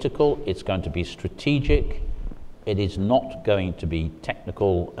political, it's going to be strategic, it is not going to be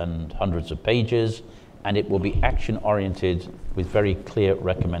technical and hundreds of pages, and it will be action-oriented with very clear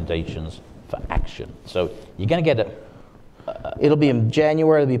recommendations for action. So you're going to get it'll be in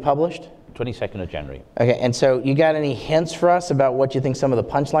January, it'll be published? 22nd of January. Okay, and so you got any hints for us about what you think some of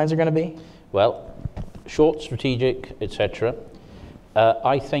the punchlines are going to be? Well, short, strategic, etc.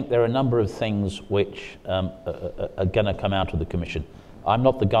 I think there are a number of things which are going to come out of the commission. I'm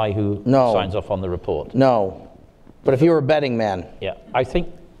not the guy who signs off on the report. No, but if you were a betting man. Yeah, I think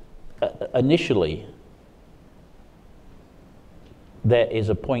initially there is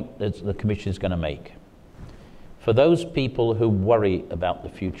a point that the commission is going to make. For those people who worry about the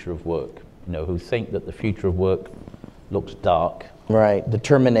future of work, who think that the future of work looks dark. Right, the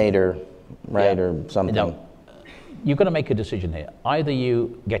Terminator, right, or something. You've got to make a decision here. Either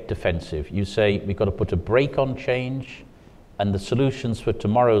you get defensive, you say we've got to put a brake on change, and the solutions for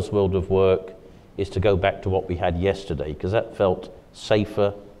tomorrow's world of work is to go back to what we had yesterday, because that felt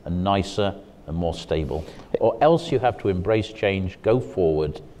safer and nicer and more stable. Or else you have to embrace change, go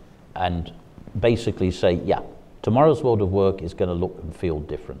forward, and basically say, tomorrow's world of work is going to look and feel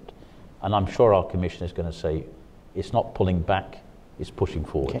different. And I'm sure our commission is going to say, it's not pulling back, it's pushing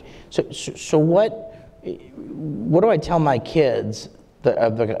forward. Okay. So what do I tell my kids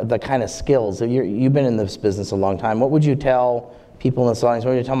the kind of skills? You've been in this business a long time. What would you tell people in this audience?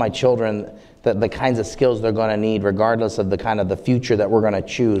 What would you tell my children the kinds of skills they're going to need, regardless of the kind of the future that we're going to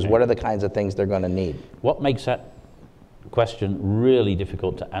choose? What are the kinds of things they're going to need? What makes that question, really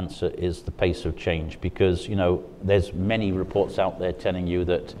difficult to answer, is the pace of change, because, you know, there's many reports out there telling you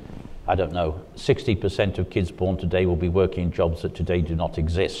that, I don't know, 60% of kids born today will be working in jobs that today do not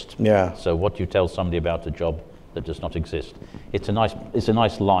exist. Yeah. So what do you tell somebody about a job that does not exist? It's a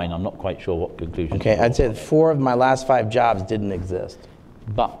nice line. I'm not quite sure what conclusion. Okay, I'd say 4 of my last 5 jobs didn't exist.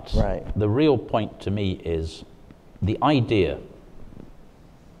 But right. The real point to me is the idea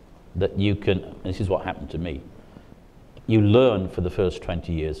that you can, this is what happened to me, you learn for the first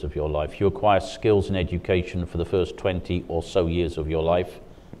 20 years of your life. You acquire skills in education for the first 20 or so years of your life.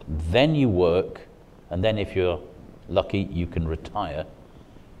 Then you work, and then if you're lucky, you can retire.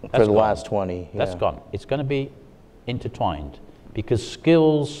 For the last 20. Yeah. That's gone. It's going to be intertwined, because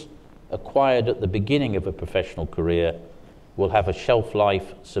skills acquired at the beginning of a professional career will have a shelf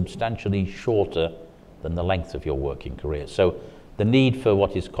life substantially shorter than the length of your working career. So the need for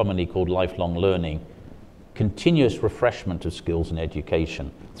what is commonly called lifelong learning, continuous refreshment of skills in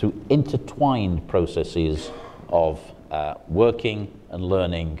education through intertwined processes of working and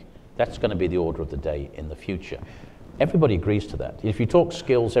learning, that's going to be the order of the day in the future. Everybody agrees to that. If you talk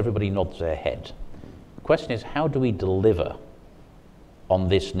skills, everybody nods their head. The question is, how do we deliver on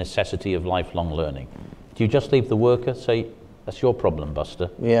this necessity of lifelong learning? Do you just leave the worker, say, that's your problem,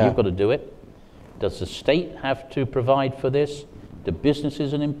 Buster. Yeah. You've got to do it. Does the state have to provide for this? Do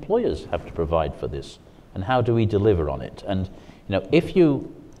businesses and employers have to provide for this? And how do we deliver on it? And, you know, if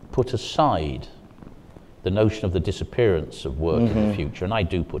you put aside the notion of the disappearance of work in the future, and I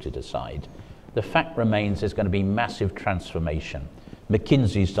do put it aside, the fact remains there's going to be massive transformation.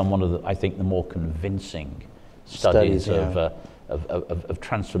 McKinsey's done one of the, I think, the more convincing studies of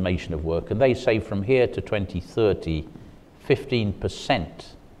transformation of work, and they say from here to 2030, 15%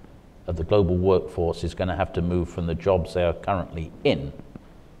 of the global workforce is going to have to move from the jobs they are currently in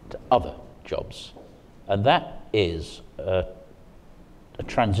to other jobs. And that is a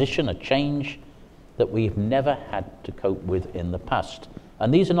transition, a change that we've never had to cope with in the past.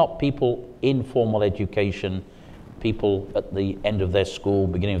 And these are not people in formal education, people at the end of their school,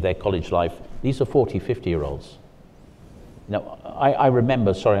 beginning of their college life. These are 40, 50-year-olds. Now, I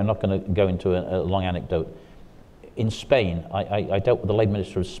remember, sorry, I'm not going to go into a long anecdote. In Spain, I dealt with the Labour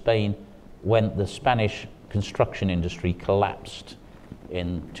Minister of Spain when the Spanish construction industry collapsed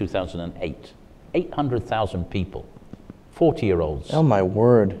in 2008. 800,000 people, 40-year-olds. Oh, my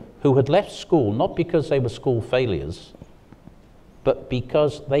word. Who had left school, not because they were school failures, but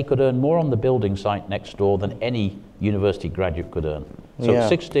because they could earn more on the building site next door than any university graduate could earn. So at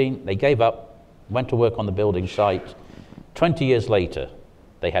 16, they gave up, went to work on the building site. 20 years later,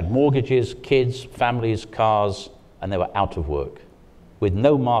 they had mortgages, kids, families, cars, and they were out of work with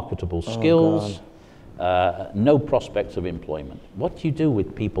no marketable skills, no prospects of employment. What do you do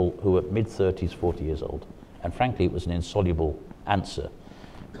with people who are mid-30s, 40 years old? And frankly, it was an insoluble answer.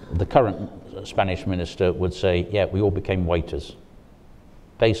 The current Spanish minister would say, yeah, we all became waiters.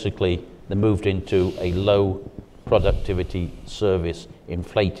 Basically, they moved into a low productivity service,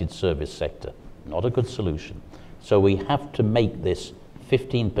 inflated service sector. Not a good solution. So we have to make this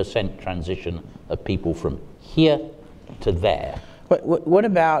 15% transition of people from here to there. What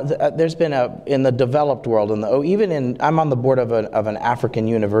about, there's been in the developed world, I'm on the board of an African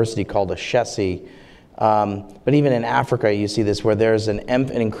university called a SHESI, but even in Africa you see this, where there's an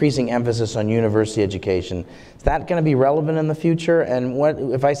increasing emphasis on university education. Is that going to be relevant in the future? And what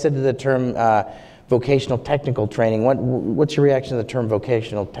if I said to the term vocational technical training, what's your reaction to the term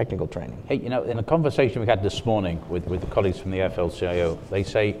vocational technical training? Hey, you know, in a conversation we had this morning with the colleagues from the AFL-CIO, they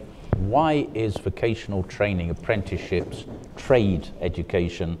say, why is vocational training, apprenticeships, trade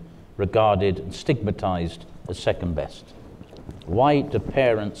education regarded and stigmatized as second best? Why do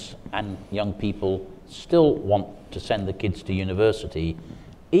parents and young people still want to send the kids to university,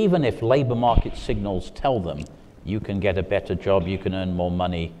 even if labour market signals tell them you can get a better job, you can earn more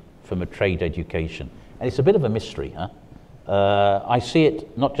money from a trade education? And it's a bit of a mystery, huh? I see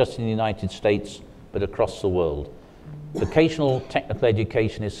it not just in the United States, but across the world. Vocational technical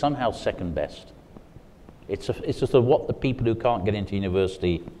education is somehow second best. It's just what the people who can't get into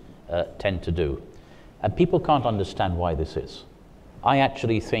university tend to do. And people can't understand why this is. I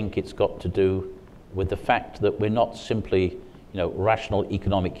actually think it's got to do with the fact that we're not simply, rational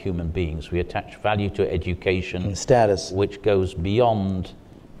economic human beings. We attach value to education and status, which goes beyond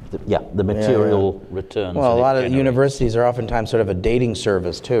the material returns. Well, a lot of universities are oftentimes sort of a dating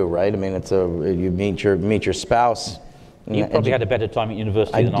service too, right? I mean, you meet your spouse. You probably had a better time at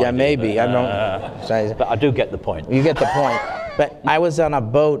university than I did. Yeah, maybe. But I do get the point. You get the point. But I was on a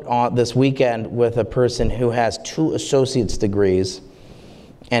boat this weekend with a person who has 2 associate's degrees,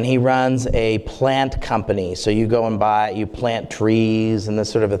 and he runs a plant company. So you go and you plant trees and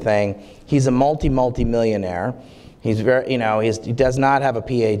this sort of a thing. He's a multi-millionaire. He's very, he does not have a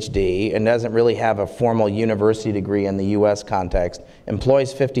PhD and doesn't really have a formal university degree in the U.S. context.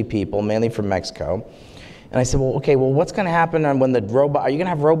 Employs 50 people, mainly from Mexico. And I said, well, okay, well, what's going to happen when the robot? Are you going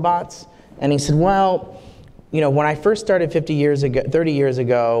to have robots? And he said, well, when I first started 30 years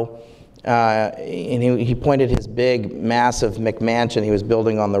ago, and he pointed his big, massive McMansion he was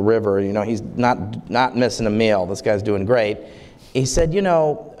building on the river. He's not missing a meal. This guy's doing great. He said,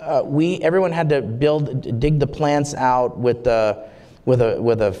 everyone had to dig the plants out with a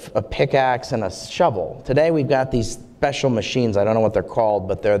pickaxe and a shovel. Today we've got these special machines. I don't know what they're called,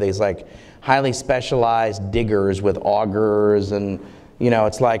 but they're these like highly specialized diggers with augers, and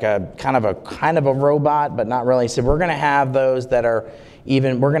it's like a kind of a robot, but not really. So we're going to have those that are we're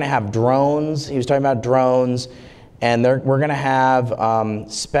going to have drones. He was talking about drones. And we're going to have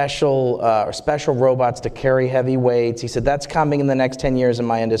special robots to carry heavy weights. He said that's coming in the next 10 years in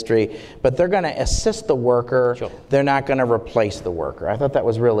my industry, but they're going to assist the worker. Sure. They're not going to replace the worker. I thought that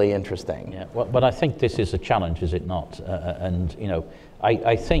was really interesting. Yeah, well, but I think this is a challenge, is it not?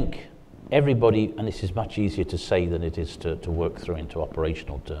 I think everybody, and this is much easier to say than it is to work through into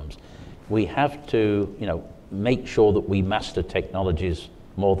operational terms, we have to make sure that we master technologies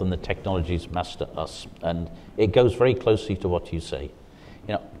more than the technologies master us. And it goes very closely to what you say.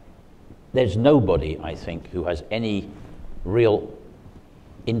 There's nobody, I think, who has any real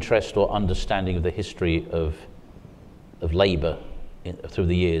interest or understanding of the history of labor through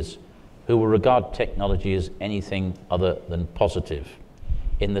the years who will regard technology as anything other than positive,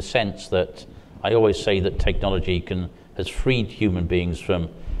 in the sense that I always say that technology has freed human beings from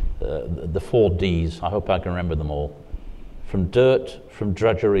the 4 Ds. I hope I can remember them all. From dirt, from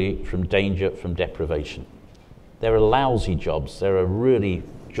drudgery, from danger, from deprivation. There are lousy jobs. There are really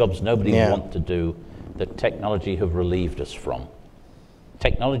jobs nobody would want to do that technology have relieved us from.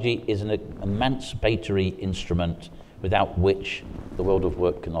 Technology is an emancipatory instrument without which the world of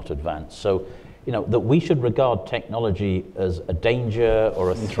work cannot advance. So, that we should regard technology as a danger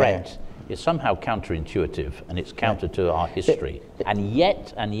or a threat is somehow counterintuitive, and it's counter to our history. And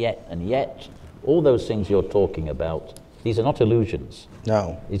yet, all those things you're talking about, these are not illusions.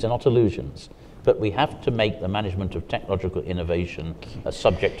 No. These are not illusions. But we have to make the management of technological innovation a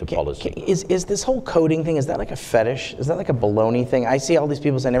subject to policy. Is this whole coding thing, is that like a fetish? Is that like a baloney thing? I see all these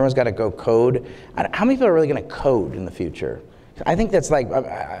people saying everyone's got to go code. How many people are really going to code in the future? I think that's like,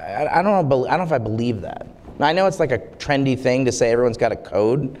 I don't know if I believe that. Now, I know it's like a trendy thing to say everyone's got to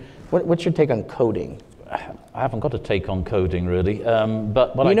code. What's your take on coding? I haven't got a take on coding, really.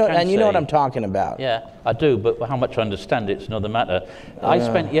 But what I can say, you know what I'm talking about. Yeah, I do. But how much I understand it's another matter. I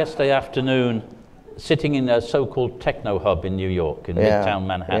spent yesterday afternoon sitting in a so-called techno hub in New York, in Midtown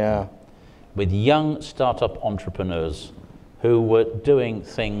Manhattan, with young startup entrepreneurs who were doing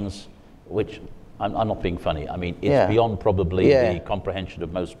things which, I'm not being funny. I mean, it's beyond probably the comprehension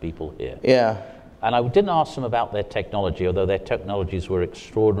of most people here. Yeah. And I didn't ask them about their technology, although their technologies were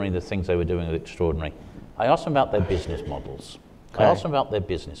extraordinary. The things they were doing were extraordinary. I asked them about their business models.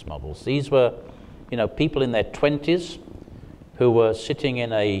 These were, people in their 20s who were sitting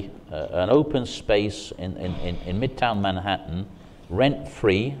in an open space in Midtown Manhattan,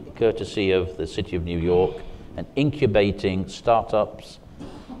 rent-free, courtesy of the city of New York, and incubating startups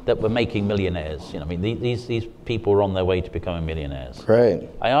that were making millionaires. These people were on their way to becoming millionaires. Right.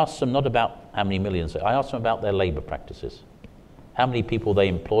 I asked them not about how many millions. I asked them about their labor practices, how many people they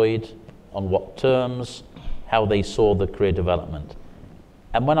employed, on what terms, how they saw the career development.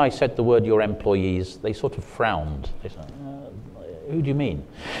 And when I said the word "your employees," they sort of frowned. They said, "Who do you mean?"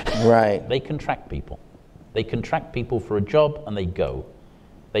 Right. They contract people. They contract people for a job and they go.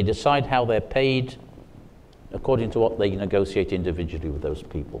 They decide how they're paid according to what they negotiate individually with those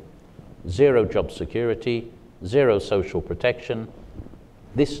people. 0 job security, 0 social protection.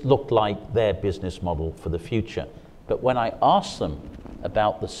 This looked like their business model for the future. But when I asked them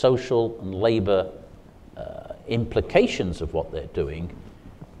about the social and labor implications of what they're doing,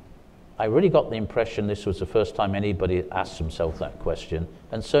 I really got the impression this was the first time anybody asked themselves that question,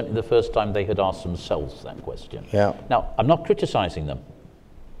 and certainly the first time they had asked themselves that question. Yeah. Now, I'm not criticizing them.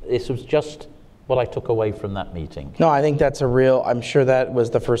 This was just what I took away from that meeting. No, I think that's I'm sure that was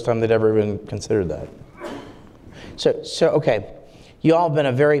the first time they'd ever even considered that. So okay, you all have been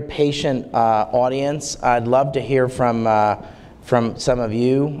a very patient audience. I'd love to hear from some of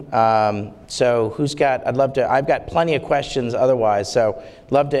you. So I've got plenty of questions otherwise, so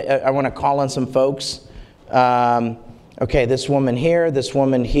I want to call on some folks. Okay, this woman here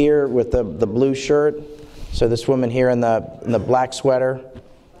with the blue shirt. So this woman here in the black sweater.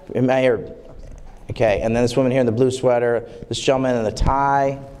 Mayor. Okay, and then this woman here in the blue sweater, this gentleman in the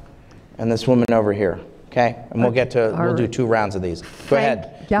tie, and this woman over here. Okay, and we'll we'll do 2 rounds of these. Go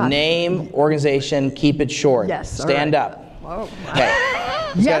ahead. Yeah. Name, organization, keep it short. Yes. Stand up. Whoa. Okay.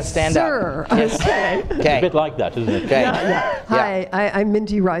 Yes, stand sir. Up. Yes. Okay. Okay. A bit like that, isn't it? Okay. Hi, I'm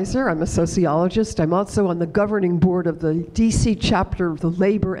Mindy Ryder. I'm a sociologist. I'm also on the governing board of the DC chapter of the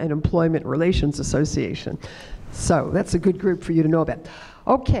Labor and Employment Relations Association. So that's a good group for you to know about.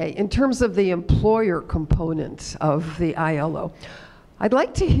 Okay, in terms of the employer component of the ILO, I'd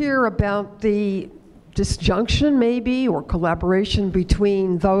like to hear about the disjunction maybe or collaboration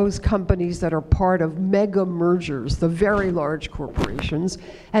between those companies that are part of mega mergers, the very large corporations,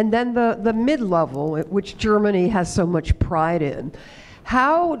 and then the mid-level, which Germany has so much pride in.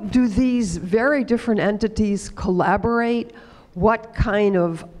 How do these very different entities collaborate? What kind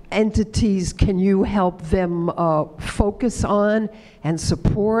of entities can you help them focus on and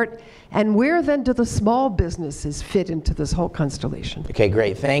support? And where then do the small businesses fit into this whole constellation? Okay,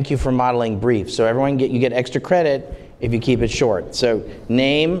 great. Thank you for modeling brief. So everyone, you get extra credit if you keep it short. So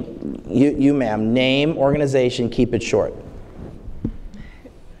name, you ma'am, name, organization, keep it short.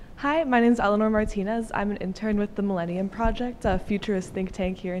 Hi, my name is Eleanor Martinez. I'm an intern with the Millennium Project, a futurist think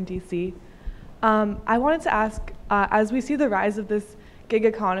tank here in DC. I wanted to ask, as we see the rise of this gig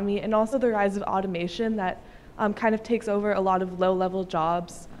economy and also the rise of automation that kind of takes over a lot of low-level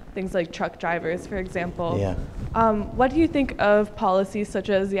jobs, things like truck drivers, for example. Yeah. What do you think of policies such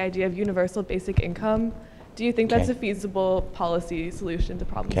as the idea of universal basic income? Do you think that's a feasible policy solution to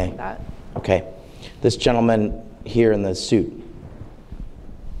problems like that? Okay. This gentleman here in the suit.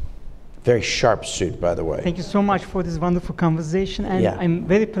 Very sharp suit, by the way. Thank you so much for this wonderful conversation, and I'm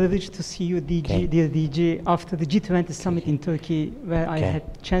very privileged to see you, DG, dear DG, after the G20 summit in Turkey, where I had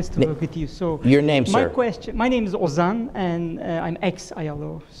a chance to work with you. So, your name, sir? My name is Ozan, and I'm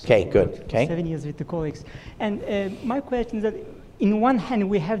ex-ILO. So okay, good. Okay. 7 years with the colleagues, and my question is that, in one hand,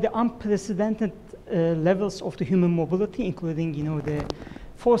 we have the unprecedented levels of the human mobility, including, the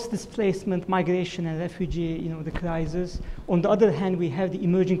forced displacement, migration, and refugee, the crisis. On the other hand, we have the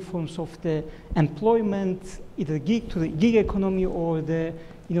emerging forms of the employment, either to the gig economy or the,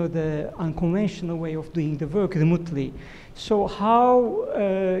 the unconventional way of doing the work remotely. So how,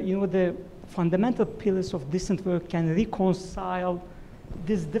 the fundamental pillars of decent work can reconcile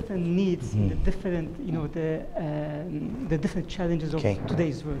these different needs, the different, the different challenges of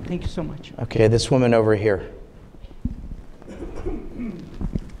today's world. Thank you so much. Okay, this woman over here.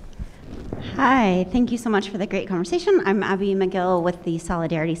 Hi, thank you so much for the great conversation. I'm Abby McGill with the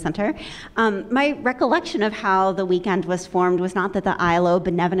Solidarity Center. My recollection of how the weekend was formed was not that the ILO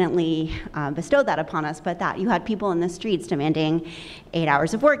benevolently bestowed that upon us, but that you had people in the streets demanding 8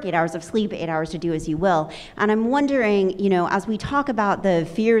 hours of work, 8 hours of sleep, 8 hours to do as you will. And I'm wondering, as we talk about the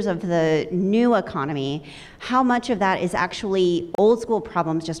fears of the new economy, how much of that is actually old school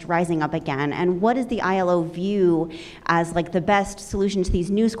problems just rising up again? And what is the ILO view as like the best solution to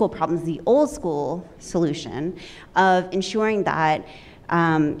these new school problems, the old school solution of ensuring that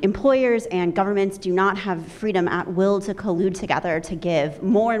employers and governments do not have freedom at will to collude together to give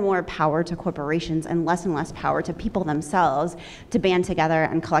more and more power to corporations and less power to people themselves to band together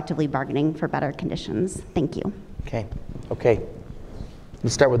and collectively bargaining for better conditions? Thank you. Okay.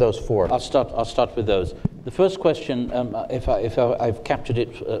 Let's start with those 4. I'll start with those. The first question, if I've captured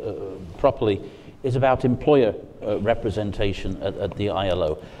it properly, is about employer representation at the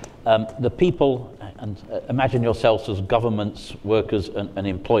ILO. The people, and imagine yourselves as governments, workers, and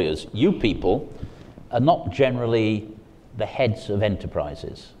employers. You people are not generally the heads of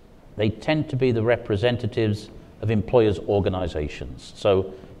enterprises. They tend to be the representatives of employers' organizations.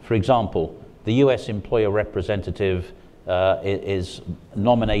 So, for example, the US employer representative is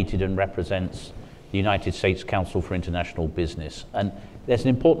nominated and represents the United States Council for International Business. And there's an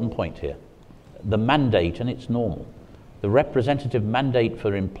important point here. The mandate, and it's normal, the representative mandate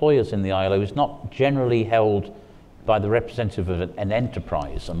for employers in the ILO is not generally held by the representative of an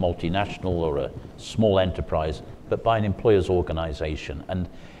enterprise, a multinational or a small enterprise, but by an employer's organization. And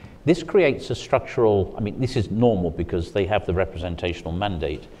this creates a structural, this is normal because they have the representational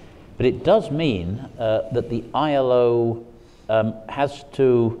mandate, but it does mean that the ILO has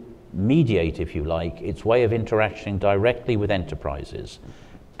to mediate, if you like, its way of interacting directly with enterprises.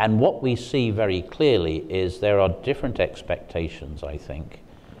 And what we see very clearly is there are different expectations, I think,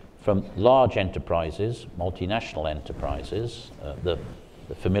 from large enterprises, multinational enterprises, the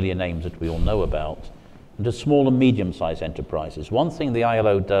familiar names that we all know about, and to small and medium-sized enterprises. One thing the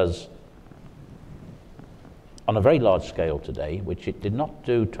ILO does on a very large scale today, which it did not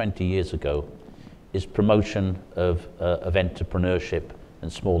do 20 years ago, is promotion of entrepreneurship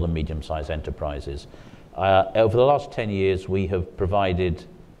and small and medium-sized enterprises. Over the last 10 years, we have provided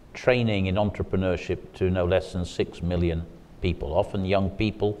training in entrepreneurship to no less than 6 million people, often young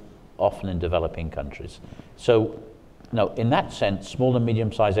people, often in developing countries. So, no, in that sense, small and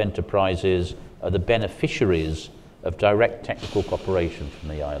medium-sized enterprises are the beneficiaries of direct technical cooperation from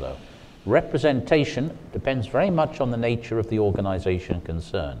the ILO. Representation depends very much on the nature of the organization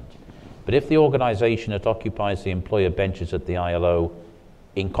concerned. But if the organization that occupies the employer benches at the ILO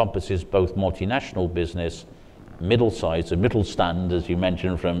encompasses both multinational business, middle-sized and Mittelstand, as you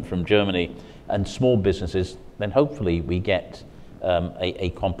mentioned from Germany, and small businesses, then hopefully we get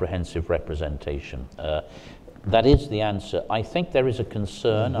a comprehensive representation. That is the answer. I think there is a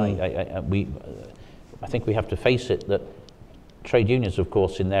concern. I think we have to face it that trade unions, of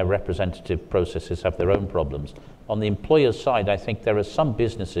course, in their representative processes have their own problems. On the employer's side, I think there are some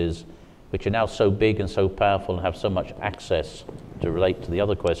businesses which are now so big and so powerful and have so much access, to relate to the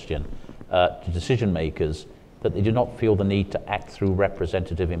other question, to decision makers, that they do not feel the need to act through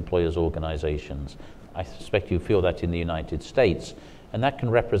representative employers' organizations. I suspect you feel that in the United States, and that can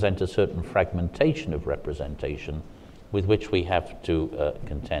represent a certain fragmentation of representation with which we have to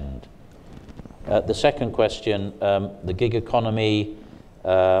contend. The second question, the gig economy,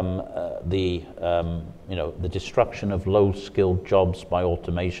 the destruction of low-skilled jobs by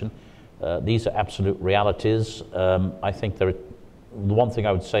automation. These are absolute realities. I think the one thing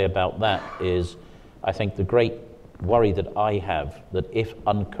I would say about that is, I think the great worry that I have, that if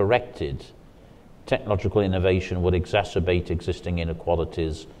uncorrected, technological innovation would exacerbate existing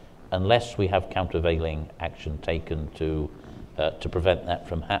inequalities unless we have countervailing action taken to prevent that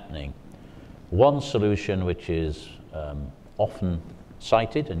from happening. One solution, which is often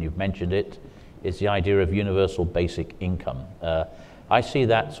cited, and you've mentioned it, is the idea of universal basic income. I see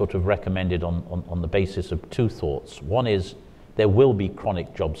that sort of recommended on the basis of two thoughts. One is there will be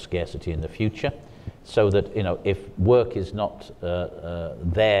chronic job scarcity in the future, so that if work is not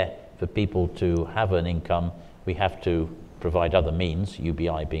there for people to have an income, we have to provide other means,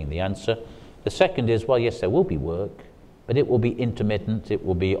 UBI being the answer. The second is, well, yes, there will be work, but it will be intermittent, it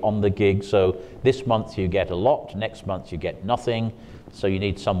will be on the gig, so this month you get a lot, next month you get nothing, so you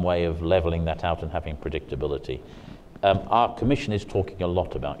need some way of leveling that out and having predictability. Our commission is talking a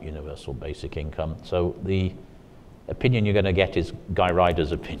lot about universal basic income, so the opinion you're going to get is Guy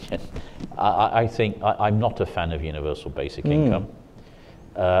Ryder's opinion. I think I'm not a fan of universal basic income.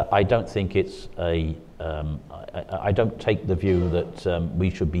 I don't think it's I don't take the view that we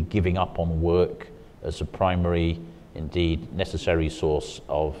should be giving up on work as a primary, indeed necessary source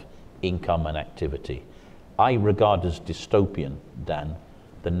of income and activity. I regard as dystopian, Dan,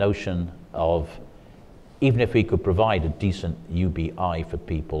 the notion of, even if we could provide a decent UBI for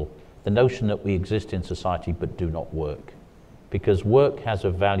people, the notion that we exist in society but do not work. Because work has a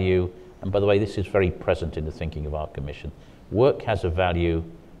value, and by the way, this is very present in the thinking of our commission, work has a value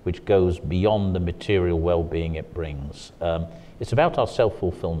which goes beyond the material well-being it brings. It's about our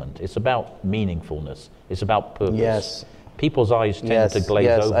self-fulfillment. It's about meaningfulness. It's about purpose. Yes. People's eyes tend to glaze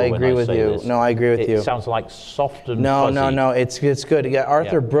over I agree when I with say you. this. No, I agree with you. It sounds like soft and No, fuzzy. it's good. Yeah,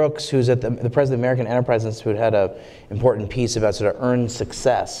 Arthur Brooks, who's at the president of the American Enterprise Institute, had an important piece about sort of earned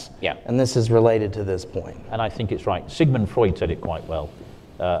success. Yeah. And this is related to this point. And I think it's right. Sigmund Freud said it quite well.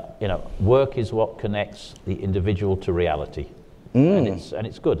 Work is what connects the individual to reality. And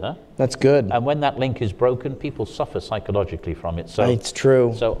it's good, huh? That's good. And when that link is broken, people suffer psychologically from it. So it's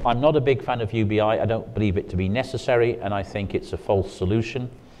true. So I'm not a big fan of UBI. I don't believe it to be necessary, and I think it's a false solution.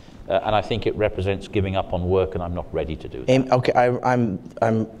 And I think it represents giving up on work, and I'm not ready to do that. Okay,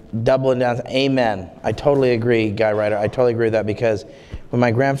 I'm doubling down. Amen. I totally agree, Guy Ryder. I totally agree with that, because when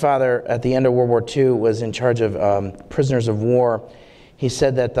my grandfather, at the end of World War II, was in charge of prisoners of war, he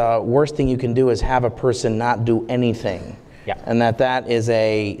said that the worst thing you can do is have a person not do anything. Yeah. And that is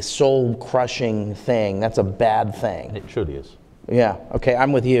a soul-crushing thing. That's a bad thing. And it truly is. Yeah. Okay,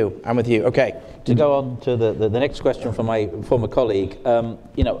 I'm with you. Okay. To go on to the next question from my former colleague,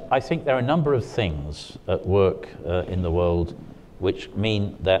 I think there are a number of things at work in the world which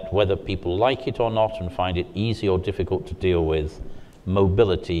mean that whether people like it or not and find it easy or difficult to deal with,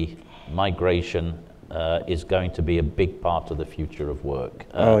 mobility, migration is going to be a big part of the future of work.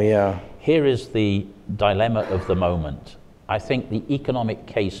 Here is the dilemma of the moment. I think the economic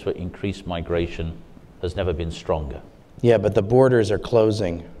case for increased migration has never been stronger. Yeah, but the borders are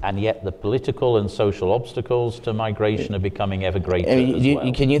closing. And yet the political and social obstacles to migration are becoming ever greater as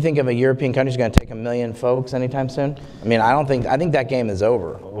well. Can you think of a European country that's going to take 1 million folks anytime soon? I mean, I think that game is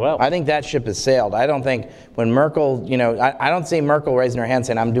over. Well, I think that ship has sailed. I don't think when Merkel, I don't see Merkel raising her hand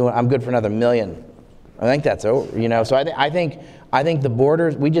saying, I'm good for another 1 million. I think that's over. You know, so I think the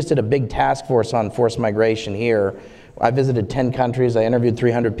borders. We just did a big task force on forced migration here. I visited 10 countries. I interviewed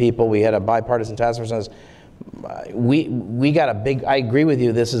 300 people. We had a bipartisan task force on this. We got a big. I agree with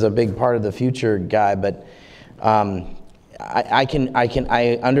you. This is a big part of the future, Guy. But I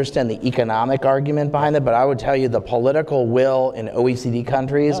understand the economic argument behind it. But I would tell you the political will in OECD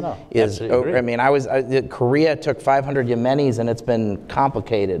countries is. I mean, Korea took 500 Yemenis, and it's been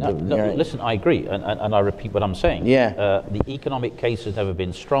complicated. No, listen, I agree, and I repeat what I'm saying. Yeah. The economic case has never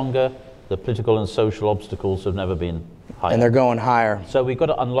been stronger. The political and social obstacles have never been higher. And they're going higher. So we've got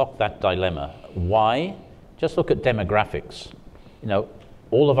to unlock that dilemma. Why? Just look at demographics. You know,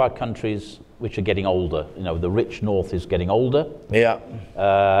 all of our countries which are getting older, you know, the rich north is getting older. Yeah.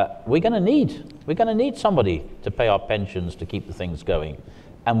 We're going to need somebody to pay our pensions to keep the things going.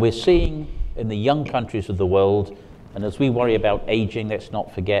 And we're seeing in the young countries of the world, and as we worry about aging, let's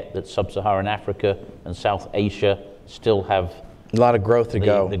not forget that sub-Saharan Africa and South Asia still have a lot of growth to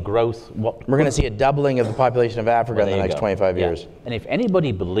go. The growth. We're going to see a doubling of the population of Africa in the next 25 years. And if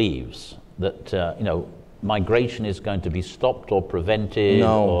anybody believes that you know, migration is going to be stopped or prevented,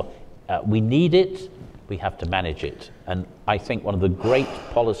 or we need it, we have to manage it. And I think one of the great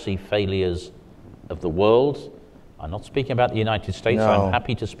policy failures of the world, I'm not speaking about the United States, I'm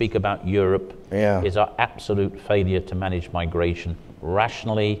happy to speak about Europe, is our absolute failure to manage migration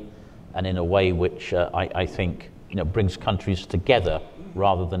rationally and in a way which I think, you know, brings countries together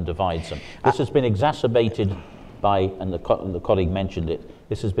rather than divides them. This has been exacerbated by, and the colleague mentioned it,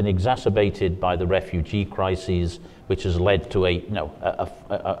 this has been exacerbated by the refugee crises, which has led to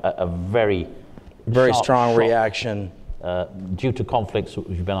a very strong reaction due to conflicts that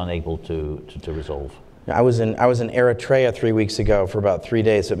we've been unable to resolve. I was in Eritrea 3 weeks ago for about 3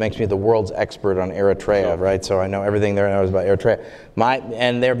 days, so it makes me the world's expert on Eritrea, right? So I know everything there knows about Eritrea.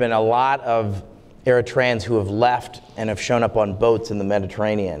 And there have been a lot of Eritreans who have left and have shown up on boats in the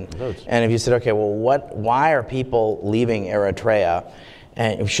Mediterranean. And if you said, okay, well, why are people leaving Eritrea?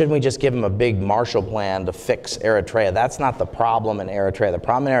 And shouldn't we just give them a big Marshall Plan to fix Eritrea? That's not the problem in Eritrea. The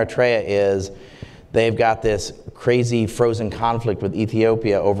problem in Eritrea is they've got this crazy frozen conflict with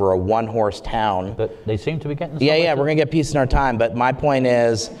Ethiopia over a one-horse town. But they seem to be getting we're going to get peace in our time. But my point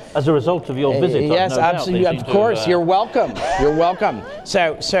is, as a result of your visit, yes, absolutely, of course, you're welcome. You're welcome.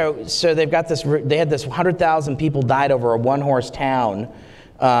 So they've got this. They had this 100,000 people died over a one-horse town.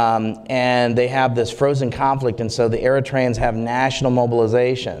 And they have this frozen conflict, and so the Eritreans have national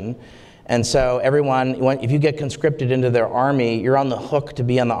mobilization. And so everyone, if you get conscripted into their army, you're on the hook to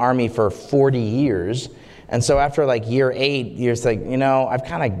be on the army for 40 years. And so after like year 8, you're just like, you know, I've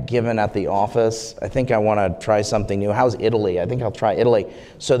kind of given at the office. I think I want to try something new. How's Italy? I think I'll try Italy.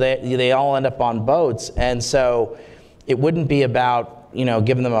 So they all end up on boats. And so it wouldn't be about, you know,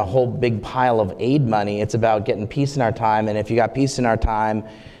 giving them a whole big pile of aid money. It's about getting peace in our time. And if you got peace in our time,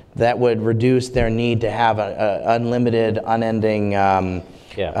 that would reduce their need to have an unlimited, unending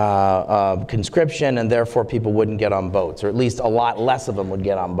conscription, and therefore people wouldn't get on boats, or at least a lot less of them would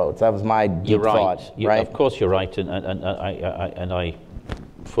get on boats. That was my deep thought. Right? Of course you're right, and I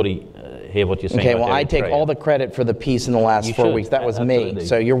fully hear what you're saying. Okay, well, I take all the credit for the peace in the last 4 weeks. That was me,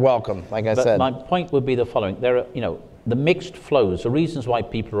 so you're welcome, like I said. My point would be the following. There are, you know, the mixed flows, the reasons why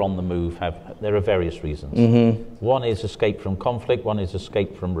people are on the move, there are various reasons. Mm-hmm. One is escape from conflict, one is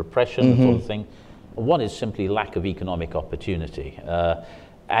escape from repression, sort of thing. One is simply lack of economic opportunity.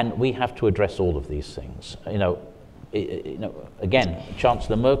 And we have to address all of these things. Again,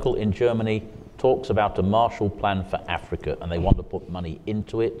 Chancellor Merkel in Germany talks about a Marshall Plan for Africa, and they want to put money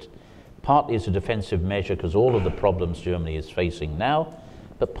into it. Partly as a defensive measure because all of the problems Germany is facing now,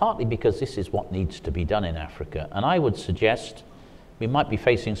 but partly because this is what needs to be done in Africa. And I would suggest we might be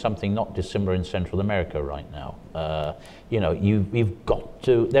facing something not dissimilar in Central America right now. You've got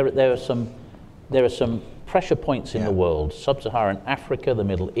to. There are some pressure points in the world: Sub-Saharan Africa, the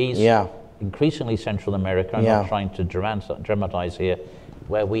Middle East, increasingly Central America. I'm not trying to dramatize here,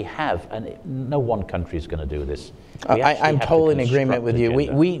 where we have, and no one country is going to do this. I'm totally in agreement with you.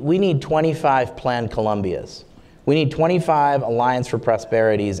 We need 25 planned Columbias. We need 25 Alliance for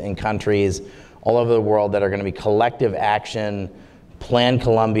Prosperities in countries all over the world that are going to be collective action, planned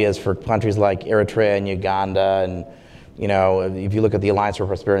Columbias for countries like Eritrea and Uganda. And, you know, if you look at the Alliance for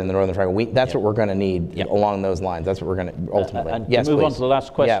Prosperity in the Northern Triangle, that's what we're going to need along those lines. That's what we're going to ultimately. And to move on to the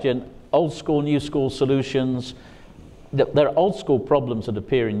last question, old school, new school solutions. There are old school problems that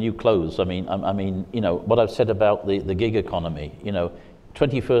appear in new clothes. I mean, you know, what I've said about the gig economy, you know,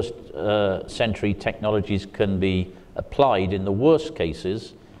 21st century technologies can be applied in the worst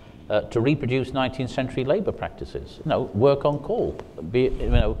cases to reproduce 19th century labor practices. Work on call, be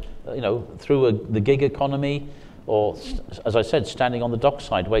it, through the gig economy, or as I said, standing on the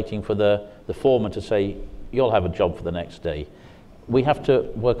dockside waiting for the foreman to say, you'll have a job for the next day. We have to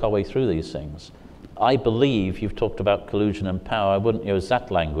work our way through these things. I believe you've talked about collusion and power. I wouldn't use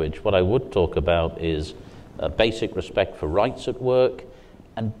that language. What I would talk about is basic respect for rights at work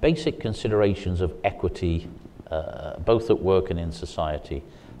and basic considerations of equity, both at work and in society.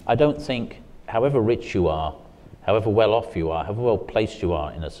 I don't think, however rich you are, however well off you are, however well placed you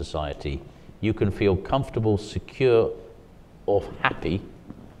are in a society, you can feel comfortable, secure, or happy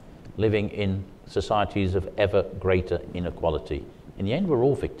living in societies of ever greater inequality. In the end, we're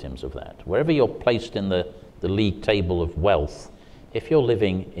all victims of that. Wherever you're placed in the league table of wealth, if you're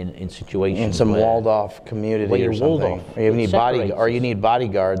living in situations in some walled-off community or something, or you need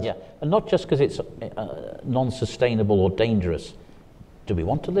bodyguards. Yeah, and not just because it's non-sustainable or dangerous. Do we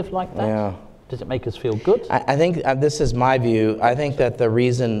want to live like that? Yeah. Does it make us feel good? I think this is my view. I think that the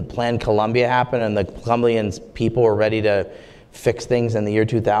reason Plan Colombia happened and the Colombian people were ready to fix things in the year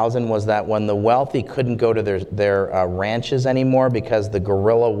 2000 was that when the wealthy couldn't go to their ranches anymore because the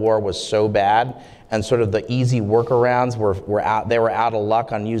guerrilla war was so bad, and sort of the easy workarounds they were out of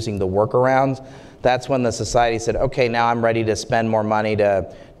luck on using the workarounds. That's when the society said, okay, now I'm ready to spend more money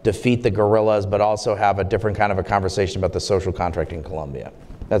to defeat the guerrillas, but also have a different kind of a conversation about the social contract in Colombia.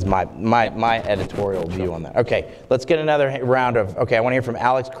 That's my editorial view on that. Okay, let's get another round of, I want to hear from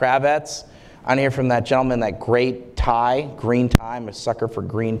Alex Kravets. I want to hear from that gentleman, that great tie, green tie. I'm a sucker for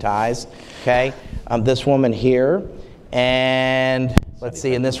green ties. Okay, this woman here, and let's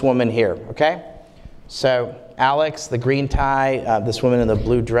see, and this woman here. Okay, so Alex, the green tie, this woman in the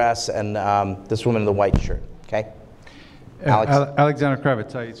blue dress, and this woman in the white shirt. Okay, Alex. Alexander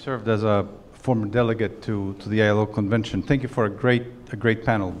Kravitz. I served as a former delegate to the ILO convention. Thank you for a great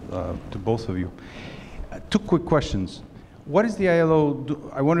panel to both of you. Two quick questions. What is the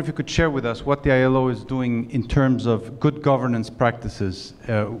ILO I wonder if you could share with us what the ILO is doing in terms of good governance practices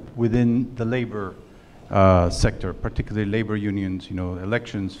within the labor sector, particularly labor unions,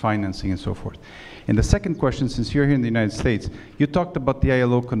 elections, financing, and so forth. And the second question, since you're here in the United States, you talked about the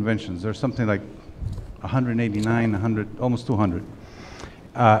ILO conventions. There's something like 189, 100, almost 200.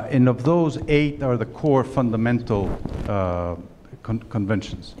 And of those, 8 are the core fundamental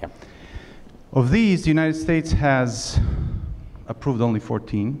conventions. Yeah. Of these, the United States has approved only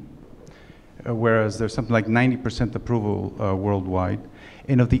 14, whereas there's something like 90% approval worldwide.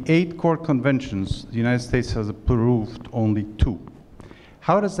 And of the 8 core conventions, the United States has approved only 2.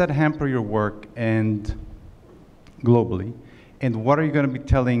 How does that hamper your work and globally? And what are you going to be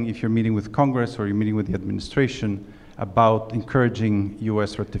telling if you're meeting with Congress or you're meeting with the administration about encouraging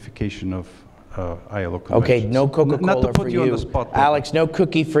U.S. ratification of ILO conventions? Okay, no Coca-Cola for you. On the spot, Alex, no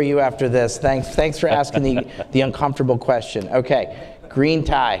cookie for you after this. Thanks for asking the uncomfortable question. Okay, green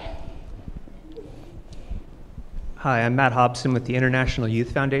tie. Hi, I'm Matt Hobson with the International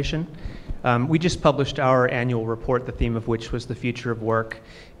Youth Foundation. We just published our annual report, the theme of which was the future of work.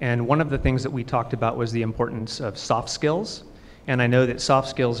 And one of the things that we talked about was the importance of soft skills. And I know that soft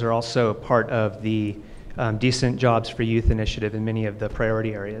skills are also part of the Decent Jobs for Youth initiative in many of the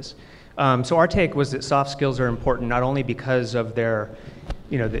priority areas. So our take was that soft skills are important not only because of their,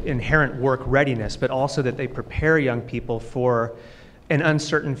 the inherent work readiness, but also that they prepare young people for an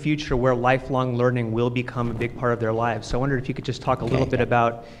uncertain future where lifelong learning will become a big part of their lives. So I wondered if you could just talk a little bit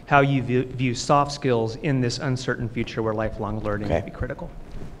about how you view soft skills in this uncertain future where lifelong learning will be critical.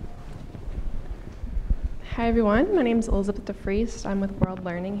 Hi everyone, my name is Elizabeth DeFries. I'm with World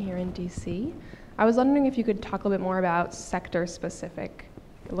Learning here in DC. I was wondering if you could talk a little bit more about sector-specific,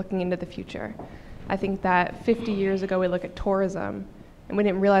 looking into the future. I think that 50 years ago we look at tourism and we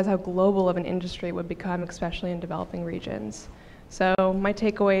didn't realize how global of an industry it would become, especially in developing regions. So my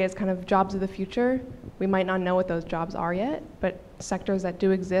takeaway is kind of jobs of the future. We might not know what those jobs are yet, but sectors that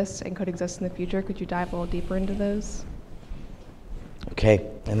do exist and could exist in the future, could you dive a little deeper into those? Okay,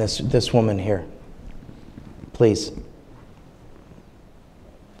 and this woman here, please.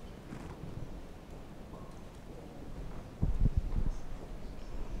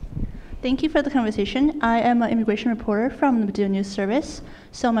 Thank you for the conversation. I am an immigration reporter from the Medill News Service.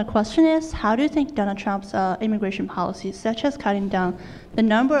 So my question is, how do you think Donald Trump's immigration policies, such as cutting down the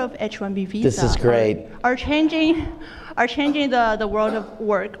number of H-1B visas, this is great, are changing the world of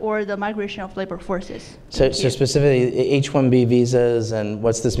work or the migration of labor forces? So specifically H-1B visas, and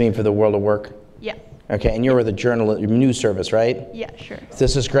what's this mean for the world of work? Yeah. Okay, and you're with the news service, right? Yeah, sure.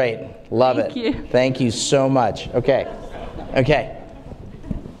 This is great. Love it. Thank you. Thank you so much. Okay. Okay.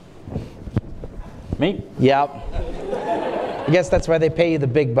 Me? Yep. I guess that's why they pay you the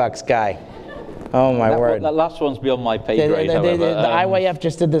big bucks, Guy. Oh, my word. That last one's beyond my pay grade, however. The IYF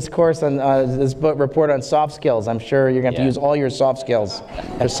just did this course on this report on soft skills. I'm sure you're going to have to use all your soft skills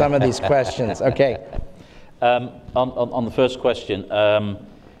for some of these questions. Okay. On the first question,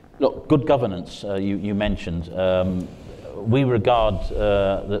 look, good governance, you mentioned. We regard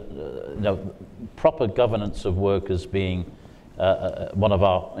proper governance of work as being one of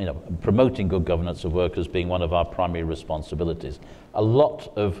our, promoting good governance of work as being one of our primary responsibilities. A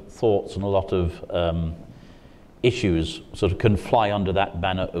lot of thoughts and a lot of issues sort of can fly under that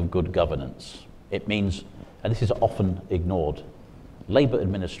banner of good governance. It means, and this is often ignored, labor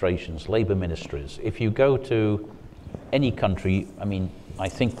administrations, labor ministries. If you go to any country, I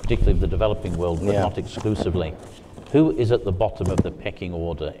think particularly the developing world, but not exclusively, who is at the bottom of the pecking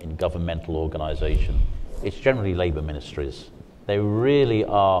order in governmental organization? It's generally labor ministries. They really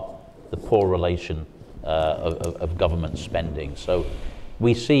are the poor relation of government spending. So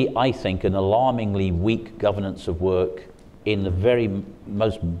we see, I think, an alarmingly weak governance of work in the very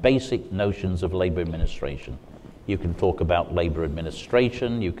most basic notions of labor administration. You can talk about labor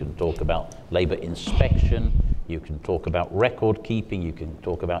administration, you can talk about labor inspection, you can talk about record keeping, you can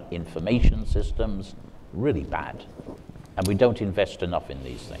talk about information systems. Really bad. And we don't invest enough in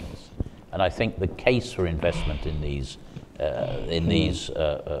these things. And I think the case for investment in these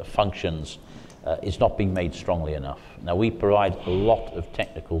functions is not being made strongly enough. Now, we provide a lot of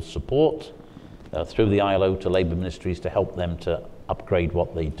technical support through the ILO to labor ministries to help them to upgrade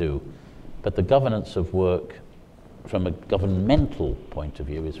what they do. But the governance of work from a governmental point of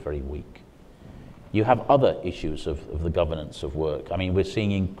view is very weak. You have other issues of the governance of work. We're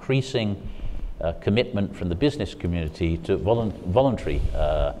seeing increasing commitment from the business community to voluntary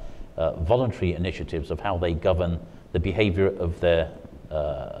initiatives of how they govern the behavior of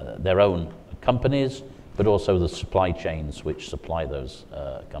their own companies, but also the supply chains which supply those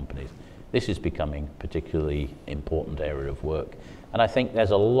companies. This is becoming a particularly important area of work. And I think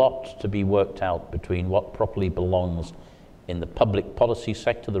there's a lot to be worked out between what properly belongs in the public policy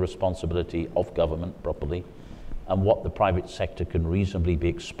sector, the responsibility of government properly, and what the private sector can reasonably be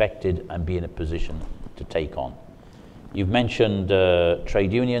expected and be in a position to take on. You've mentioned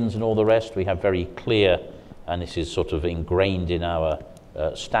trade unions and all the rest. We have very clear, and this is sort of ingrained in our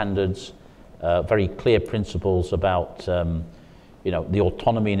standards, very clear principles about the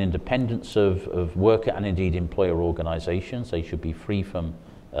autonomy and independence of worker and indeed employer organizations. They should be free from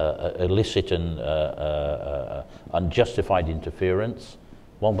illicit and unjustified interference.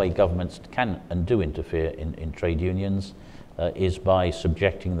 One way governments can and do interfere in trade unions is by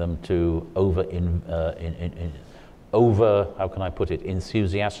subjecting them to how can I put it,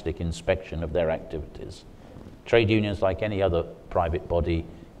 enthusiastic inspection of their activities. Trade unions, like any other private body,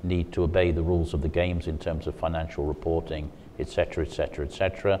 need to obey the rules of the games in terms of financial reporting, etc., etc.,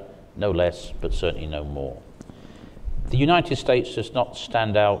 etc., no less, but certainly no more. The United States does not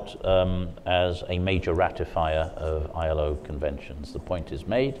stand out as a major ratifier of ILO conventions. The point is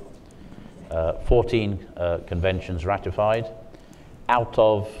made. 14 conventions ratified. Out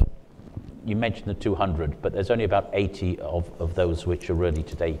of, you mentioned the 200, but there's only about 80 of those which are really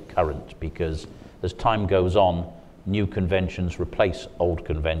today current, because as time goes on, new conventions replace old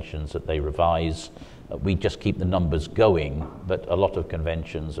conventions that they revise. We just keep the numbers going, but a lot of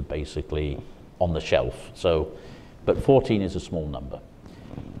conventions are basically on the shelf. But 14 is a small number.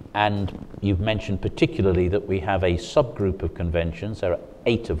 And you've mentioned particularly that we have a subgroup of conventions, there are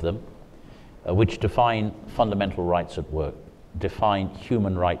 8 of them, which define fundamental rights at work, define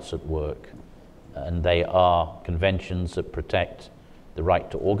human rights at work. And they are conventions that protect the right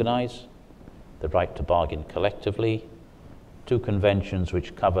to organize, the right to bargain collectively, 2 conventions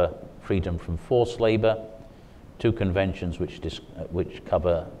which cover freedom from forced labor, 2 conventions which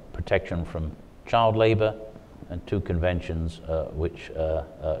cover protection from child labor, and 2 conventions which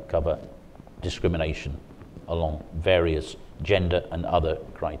cover discrimination along various gender and other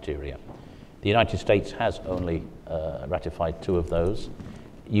criteria. The United States has only ratified 2 of those.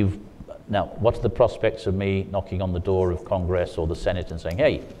 Now, what are the prospects of me knocking on the door of Congress or the Senate and saying,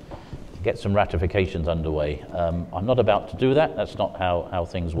 hey, get some ratifications underway? I'm not about to do that. That's not how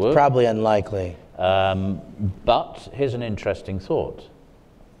things work. Probably unlikely. But here's an interesting thought.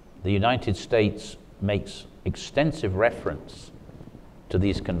 The United States makes extensive reference to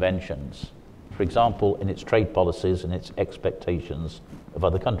these conventions, for example, in its trade policies and its expectations of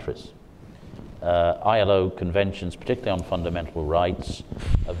other countries. ILO conventions, particularly on fundamental rights,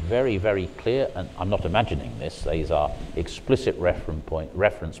 are very, very clear, and I'm not imagining this, these are explicit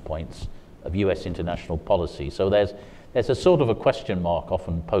reference points of US international policy. So there's a sort of a question mark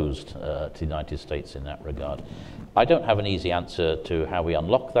often posed to the United States in that regard. I don't have an easy answer to how we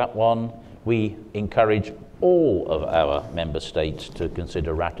unlock that one. We encourage all of our member states to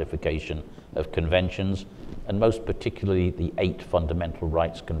consider ratification of conventions, and most particularly the 8 fundamental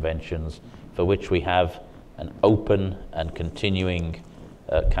rights conventions, for which we have an open and continuing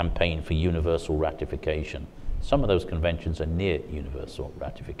campaign for universal ratification. Some of those conventions are near universal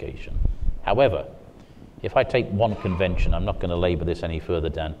ratification. However, if I take one convention, I'm not going to labor this any further,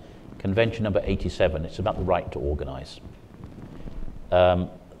 Dan, Convention number 87, it's about the right to organize.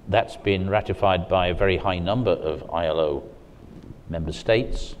 That's been ratified by a very high number of ILO member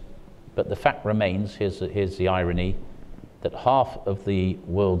states, but the fact remains, here's the irony, that half of the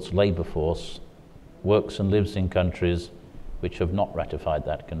world's labor force works and lives in countries which have not ratified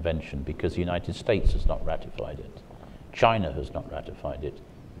that convention, because the United States has not ratified it. China has not ratified it.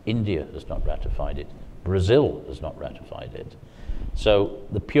 India has not ratified it. Brazil has not ratified it. So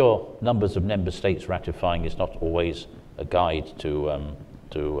the pure numbers of member states ratifying is not always a guide to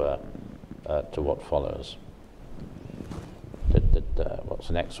what follows. What's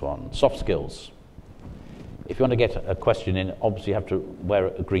the next one? Soft skills. If you want to get a question in, obviously you have to wear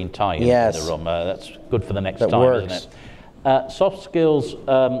a green tie in the room. That's good for the next time, isn't it? Soft skills,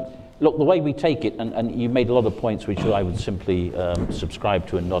 look, the way we take it, and you made a lot of points which I would simply subscribe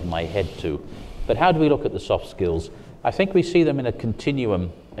to and nod my head to, but how do we look at the soft skills? I think we see them in a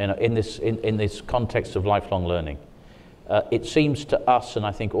continuum in this context of lifelong learning. It seems to us, and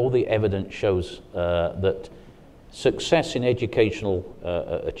I think all the evidence shows that success in educational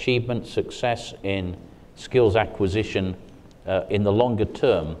achievement, success in skills acquisition in the longer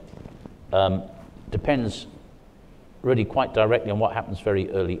term depends really quite directly on what happens very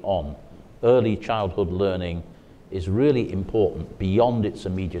early on. Early childhood learning is really important beyond its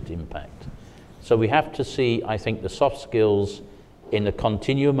immediate impact. So we have to see, I think, the soft skills in the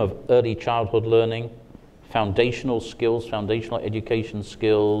continuum of early childhood learning, foundational skills, foundational education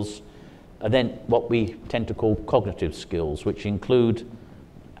skills, and then what we tend to call cognitive skills, which include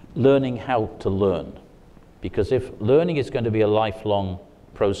learning how to learn. Because if learning is going to be a lifelong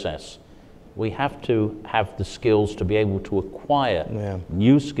process, we have to have the skills to be able to acquire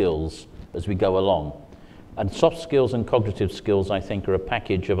new skills as we go along. And soft skills and cognitive skills, I think, are a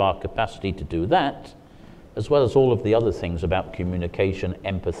package of our capacity to do that, as well as all of the other things about communication,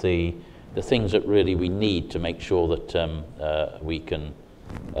 empathy, the things that really we need to make sure that we can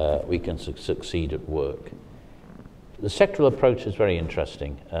succeed at work. The sectoral approach is very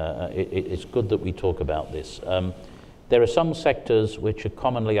interesting. It's good that we talk about this. There are some sectors which are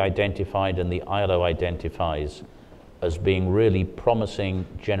commonly identified, and the ILO identifies as being really promising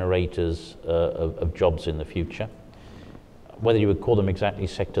generators of jobs in the future. Whether you would call them exactly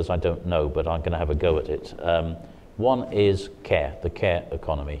sectors, I don't know, but I'm going to have a go at it. One is care, the care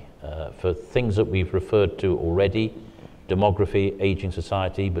economy, for things that we've referred to already, demography, aging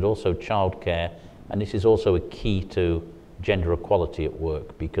society, but also childcare, and this is also a key to gender equality at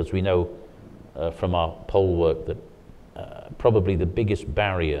work, because we know from our poll work that probably the biggest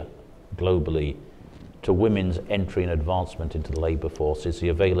barrier globally to women's entry and advancement into the labour force is the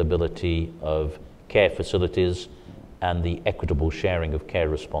availability of care facilities and the equitable sharing of care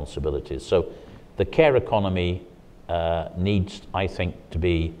responsibilities. So the care economy needs, I think, to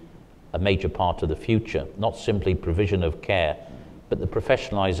be a major part of the future, not simply provision of care, but the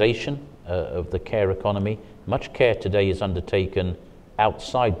professionalisation of the care economy. Much care today is undertaken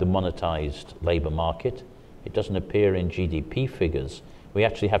outside the monetised labour market. It doesn't appear in GDP figures. We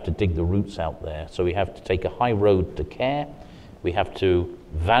actually have to dig the roots out there. So we have to take a high road to care, we have to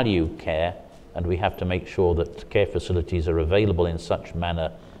value care, and we have to make sure that care facilities are available in such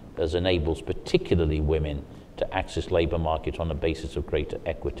manner as enables particularly women to access labour market on a basis of greater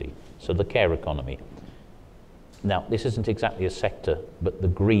equity. So the care economy. Now, this isn't exactly a sector, but the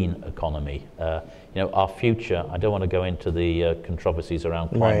green economy. Our future, I don't want to go into the controversies around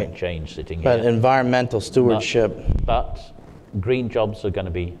climate change sitting here. But environmental stewardship. But green jobs are going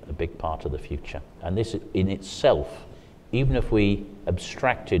to be a big part of the future. And this in itself, even if we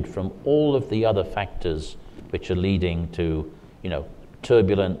abstracted from all of the other factors which are leading to,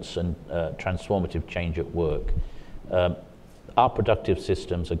 turbulence and transformative change at work, our productive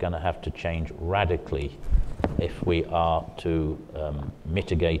systems are going to have to change radically if we are to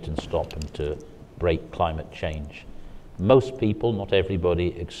mitigate and stop and to break climate change. Most people, not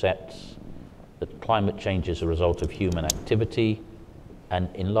everybody, accepts that climate change is a result of human activity,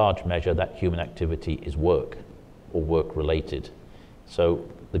 and in large measure that human activity is work or work related. So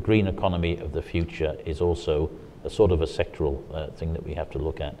the green economy of the future is also sort of a sectoral thing that we have to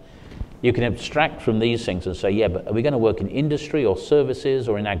look at. You can abstract from these things and say, yeah, but are we going to work in industry or services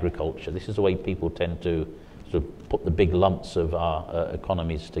or in agriculture? This is the way people tend to sort of put the big lumps of our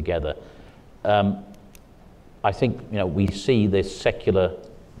economies together. I think we see this secular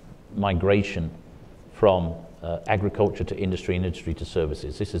migration from agriculture to industry and industry to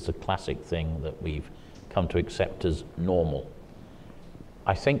services. This is a classic thing that we've come to accept as normal.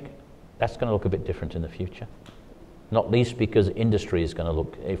 I think that's going to look a bit different in the future. Not least because industry is going to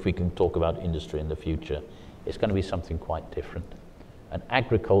look, if we can talk about industry in the future, it's going to be something quite different. And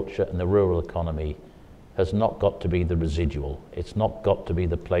agriculture and the rural economy has not got to be the residual. It's not got to be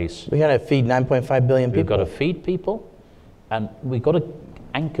the place. We got to feed 9.5 billion people. We've got to feed people, and we've got to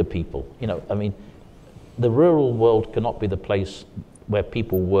anchor people. I mean, the rural world cannot be the place where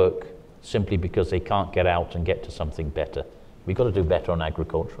people work simply because they can't get out and get to something better. We've got to do better on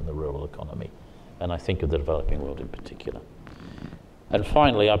agriculture and the rural economy. And I think of the developing world in particular. And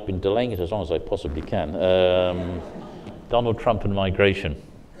finally, I've been delaying it as long as I possibly can. Donald Trump and migration.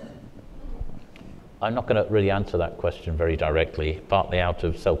 I'm not going to really answer that question very directly, partly out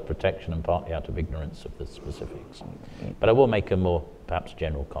of self-protection and partly out of ignorance of the specifics. But I will make a more, perhaps,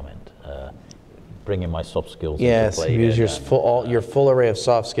 general comment, bring in my soft skills into play. Yes, use your full array of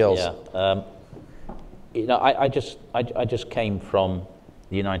soft skills. Yeah. I just came from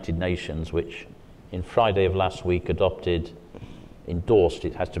the United Nations, which in Friday of last week endorsed,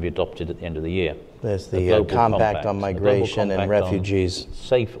 it has to be adopted at the end of the year. There's the Compact on Migration and Refugees.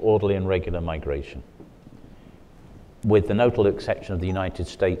 Safe, orderly and regular migration. With the notable exception of the United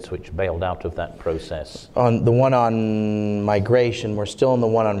States, which bailed out of that process. On the one on migration, we're still in the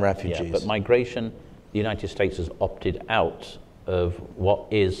one on refugees. Yeah, but migration, the United States has opted out of what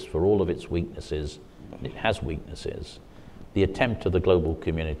is, for all of its weaknesses, and it has weaknesses, the attempt of the global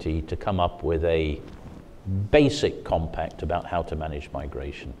community to come up with a basic compact about how to manage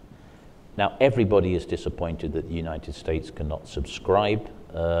migration. Now, everybody is disappointed that the United States cannot subscribe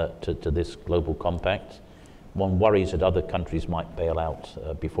to this global compact. One worries that other countries might bail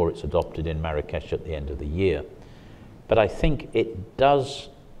out before it's adopted in Marrakesh at the end of the year. But I think it does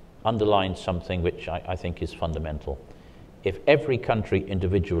underline something which I think is fundamental. If every country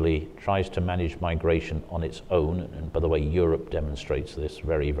individually tries to manage migration on its own, and by the way, Europe demonstrates this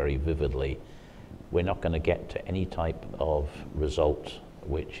very, very vividly, we're not going to get to any type of result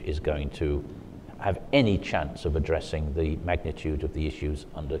which is going to have any chance of addressing the magnitude of the issues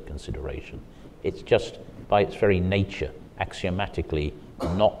under consideration. It's just, by its very nature, axiomatically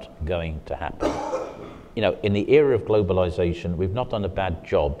not going to happen. In the era of globalization, we've not done a bad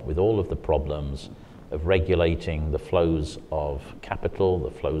job with all of the problems of regulating the flows of capital,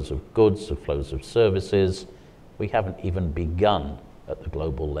 the flows of goods, the flows of services. We haven't even begun at the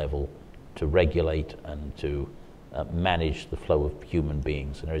global level to regulate and to manage the flow of human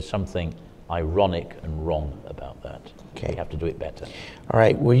beings. And there is something ironic and wrong about that. Okay. We have to do it better. All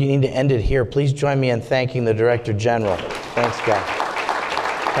right, well, you need to end it here. Please join me in thanking the Director General. Thanks, guys.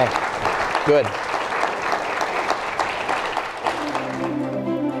 Okay, good.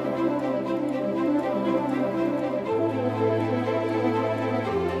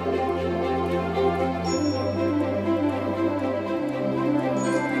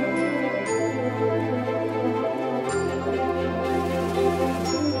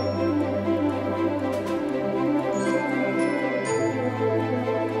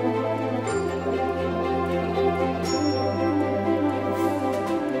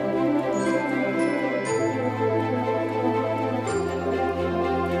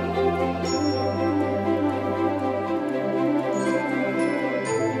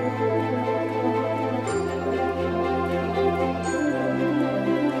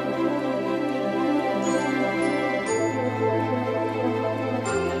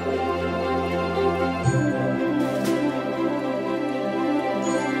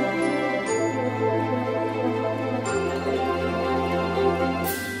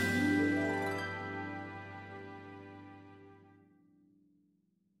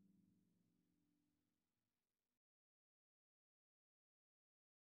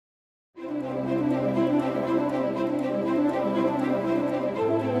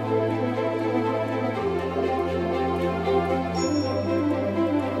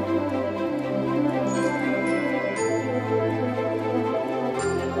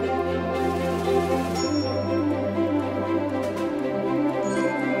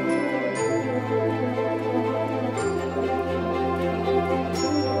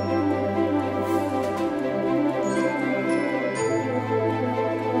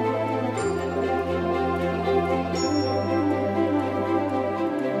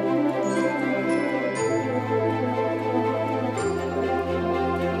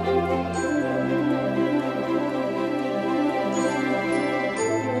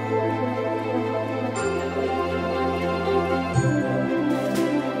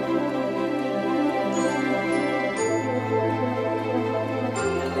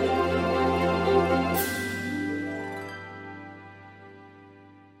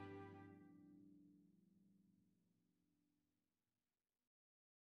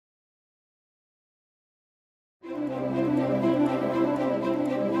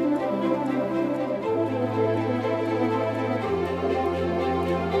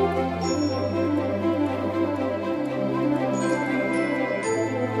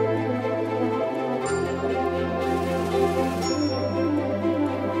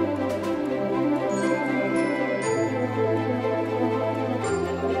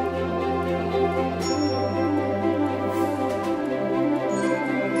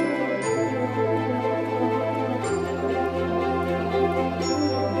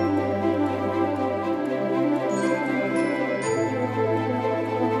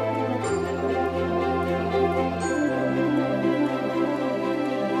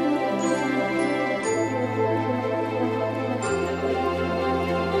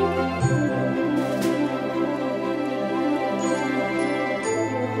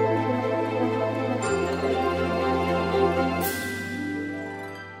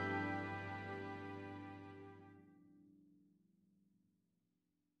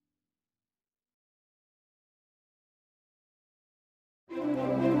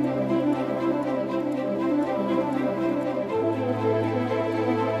 you.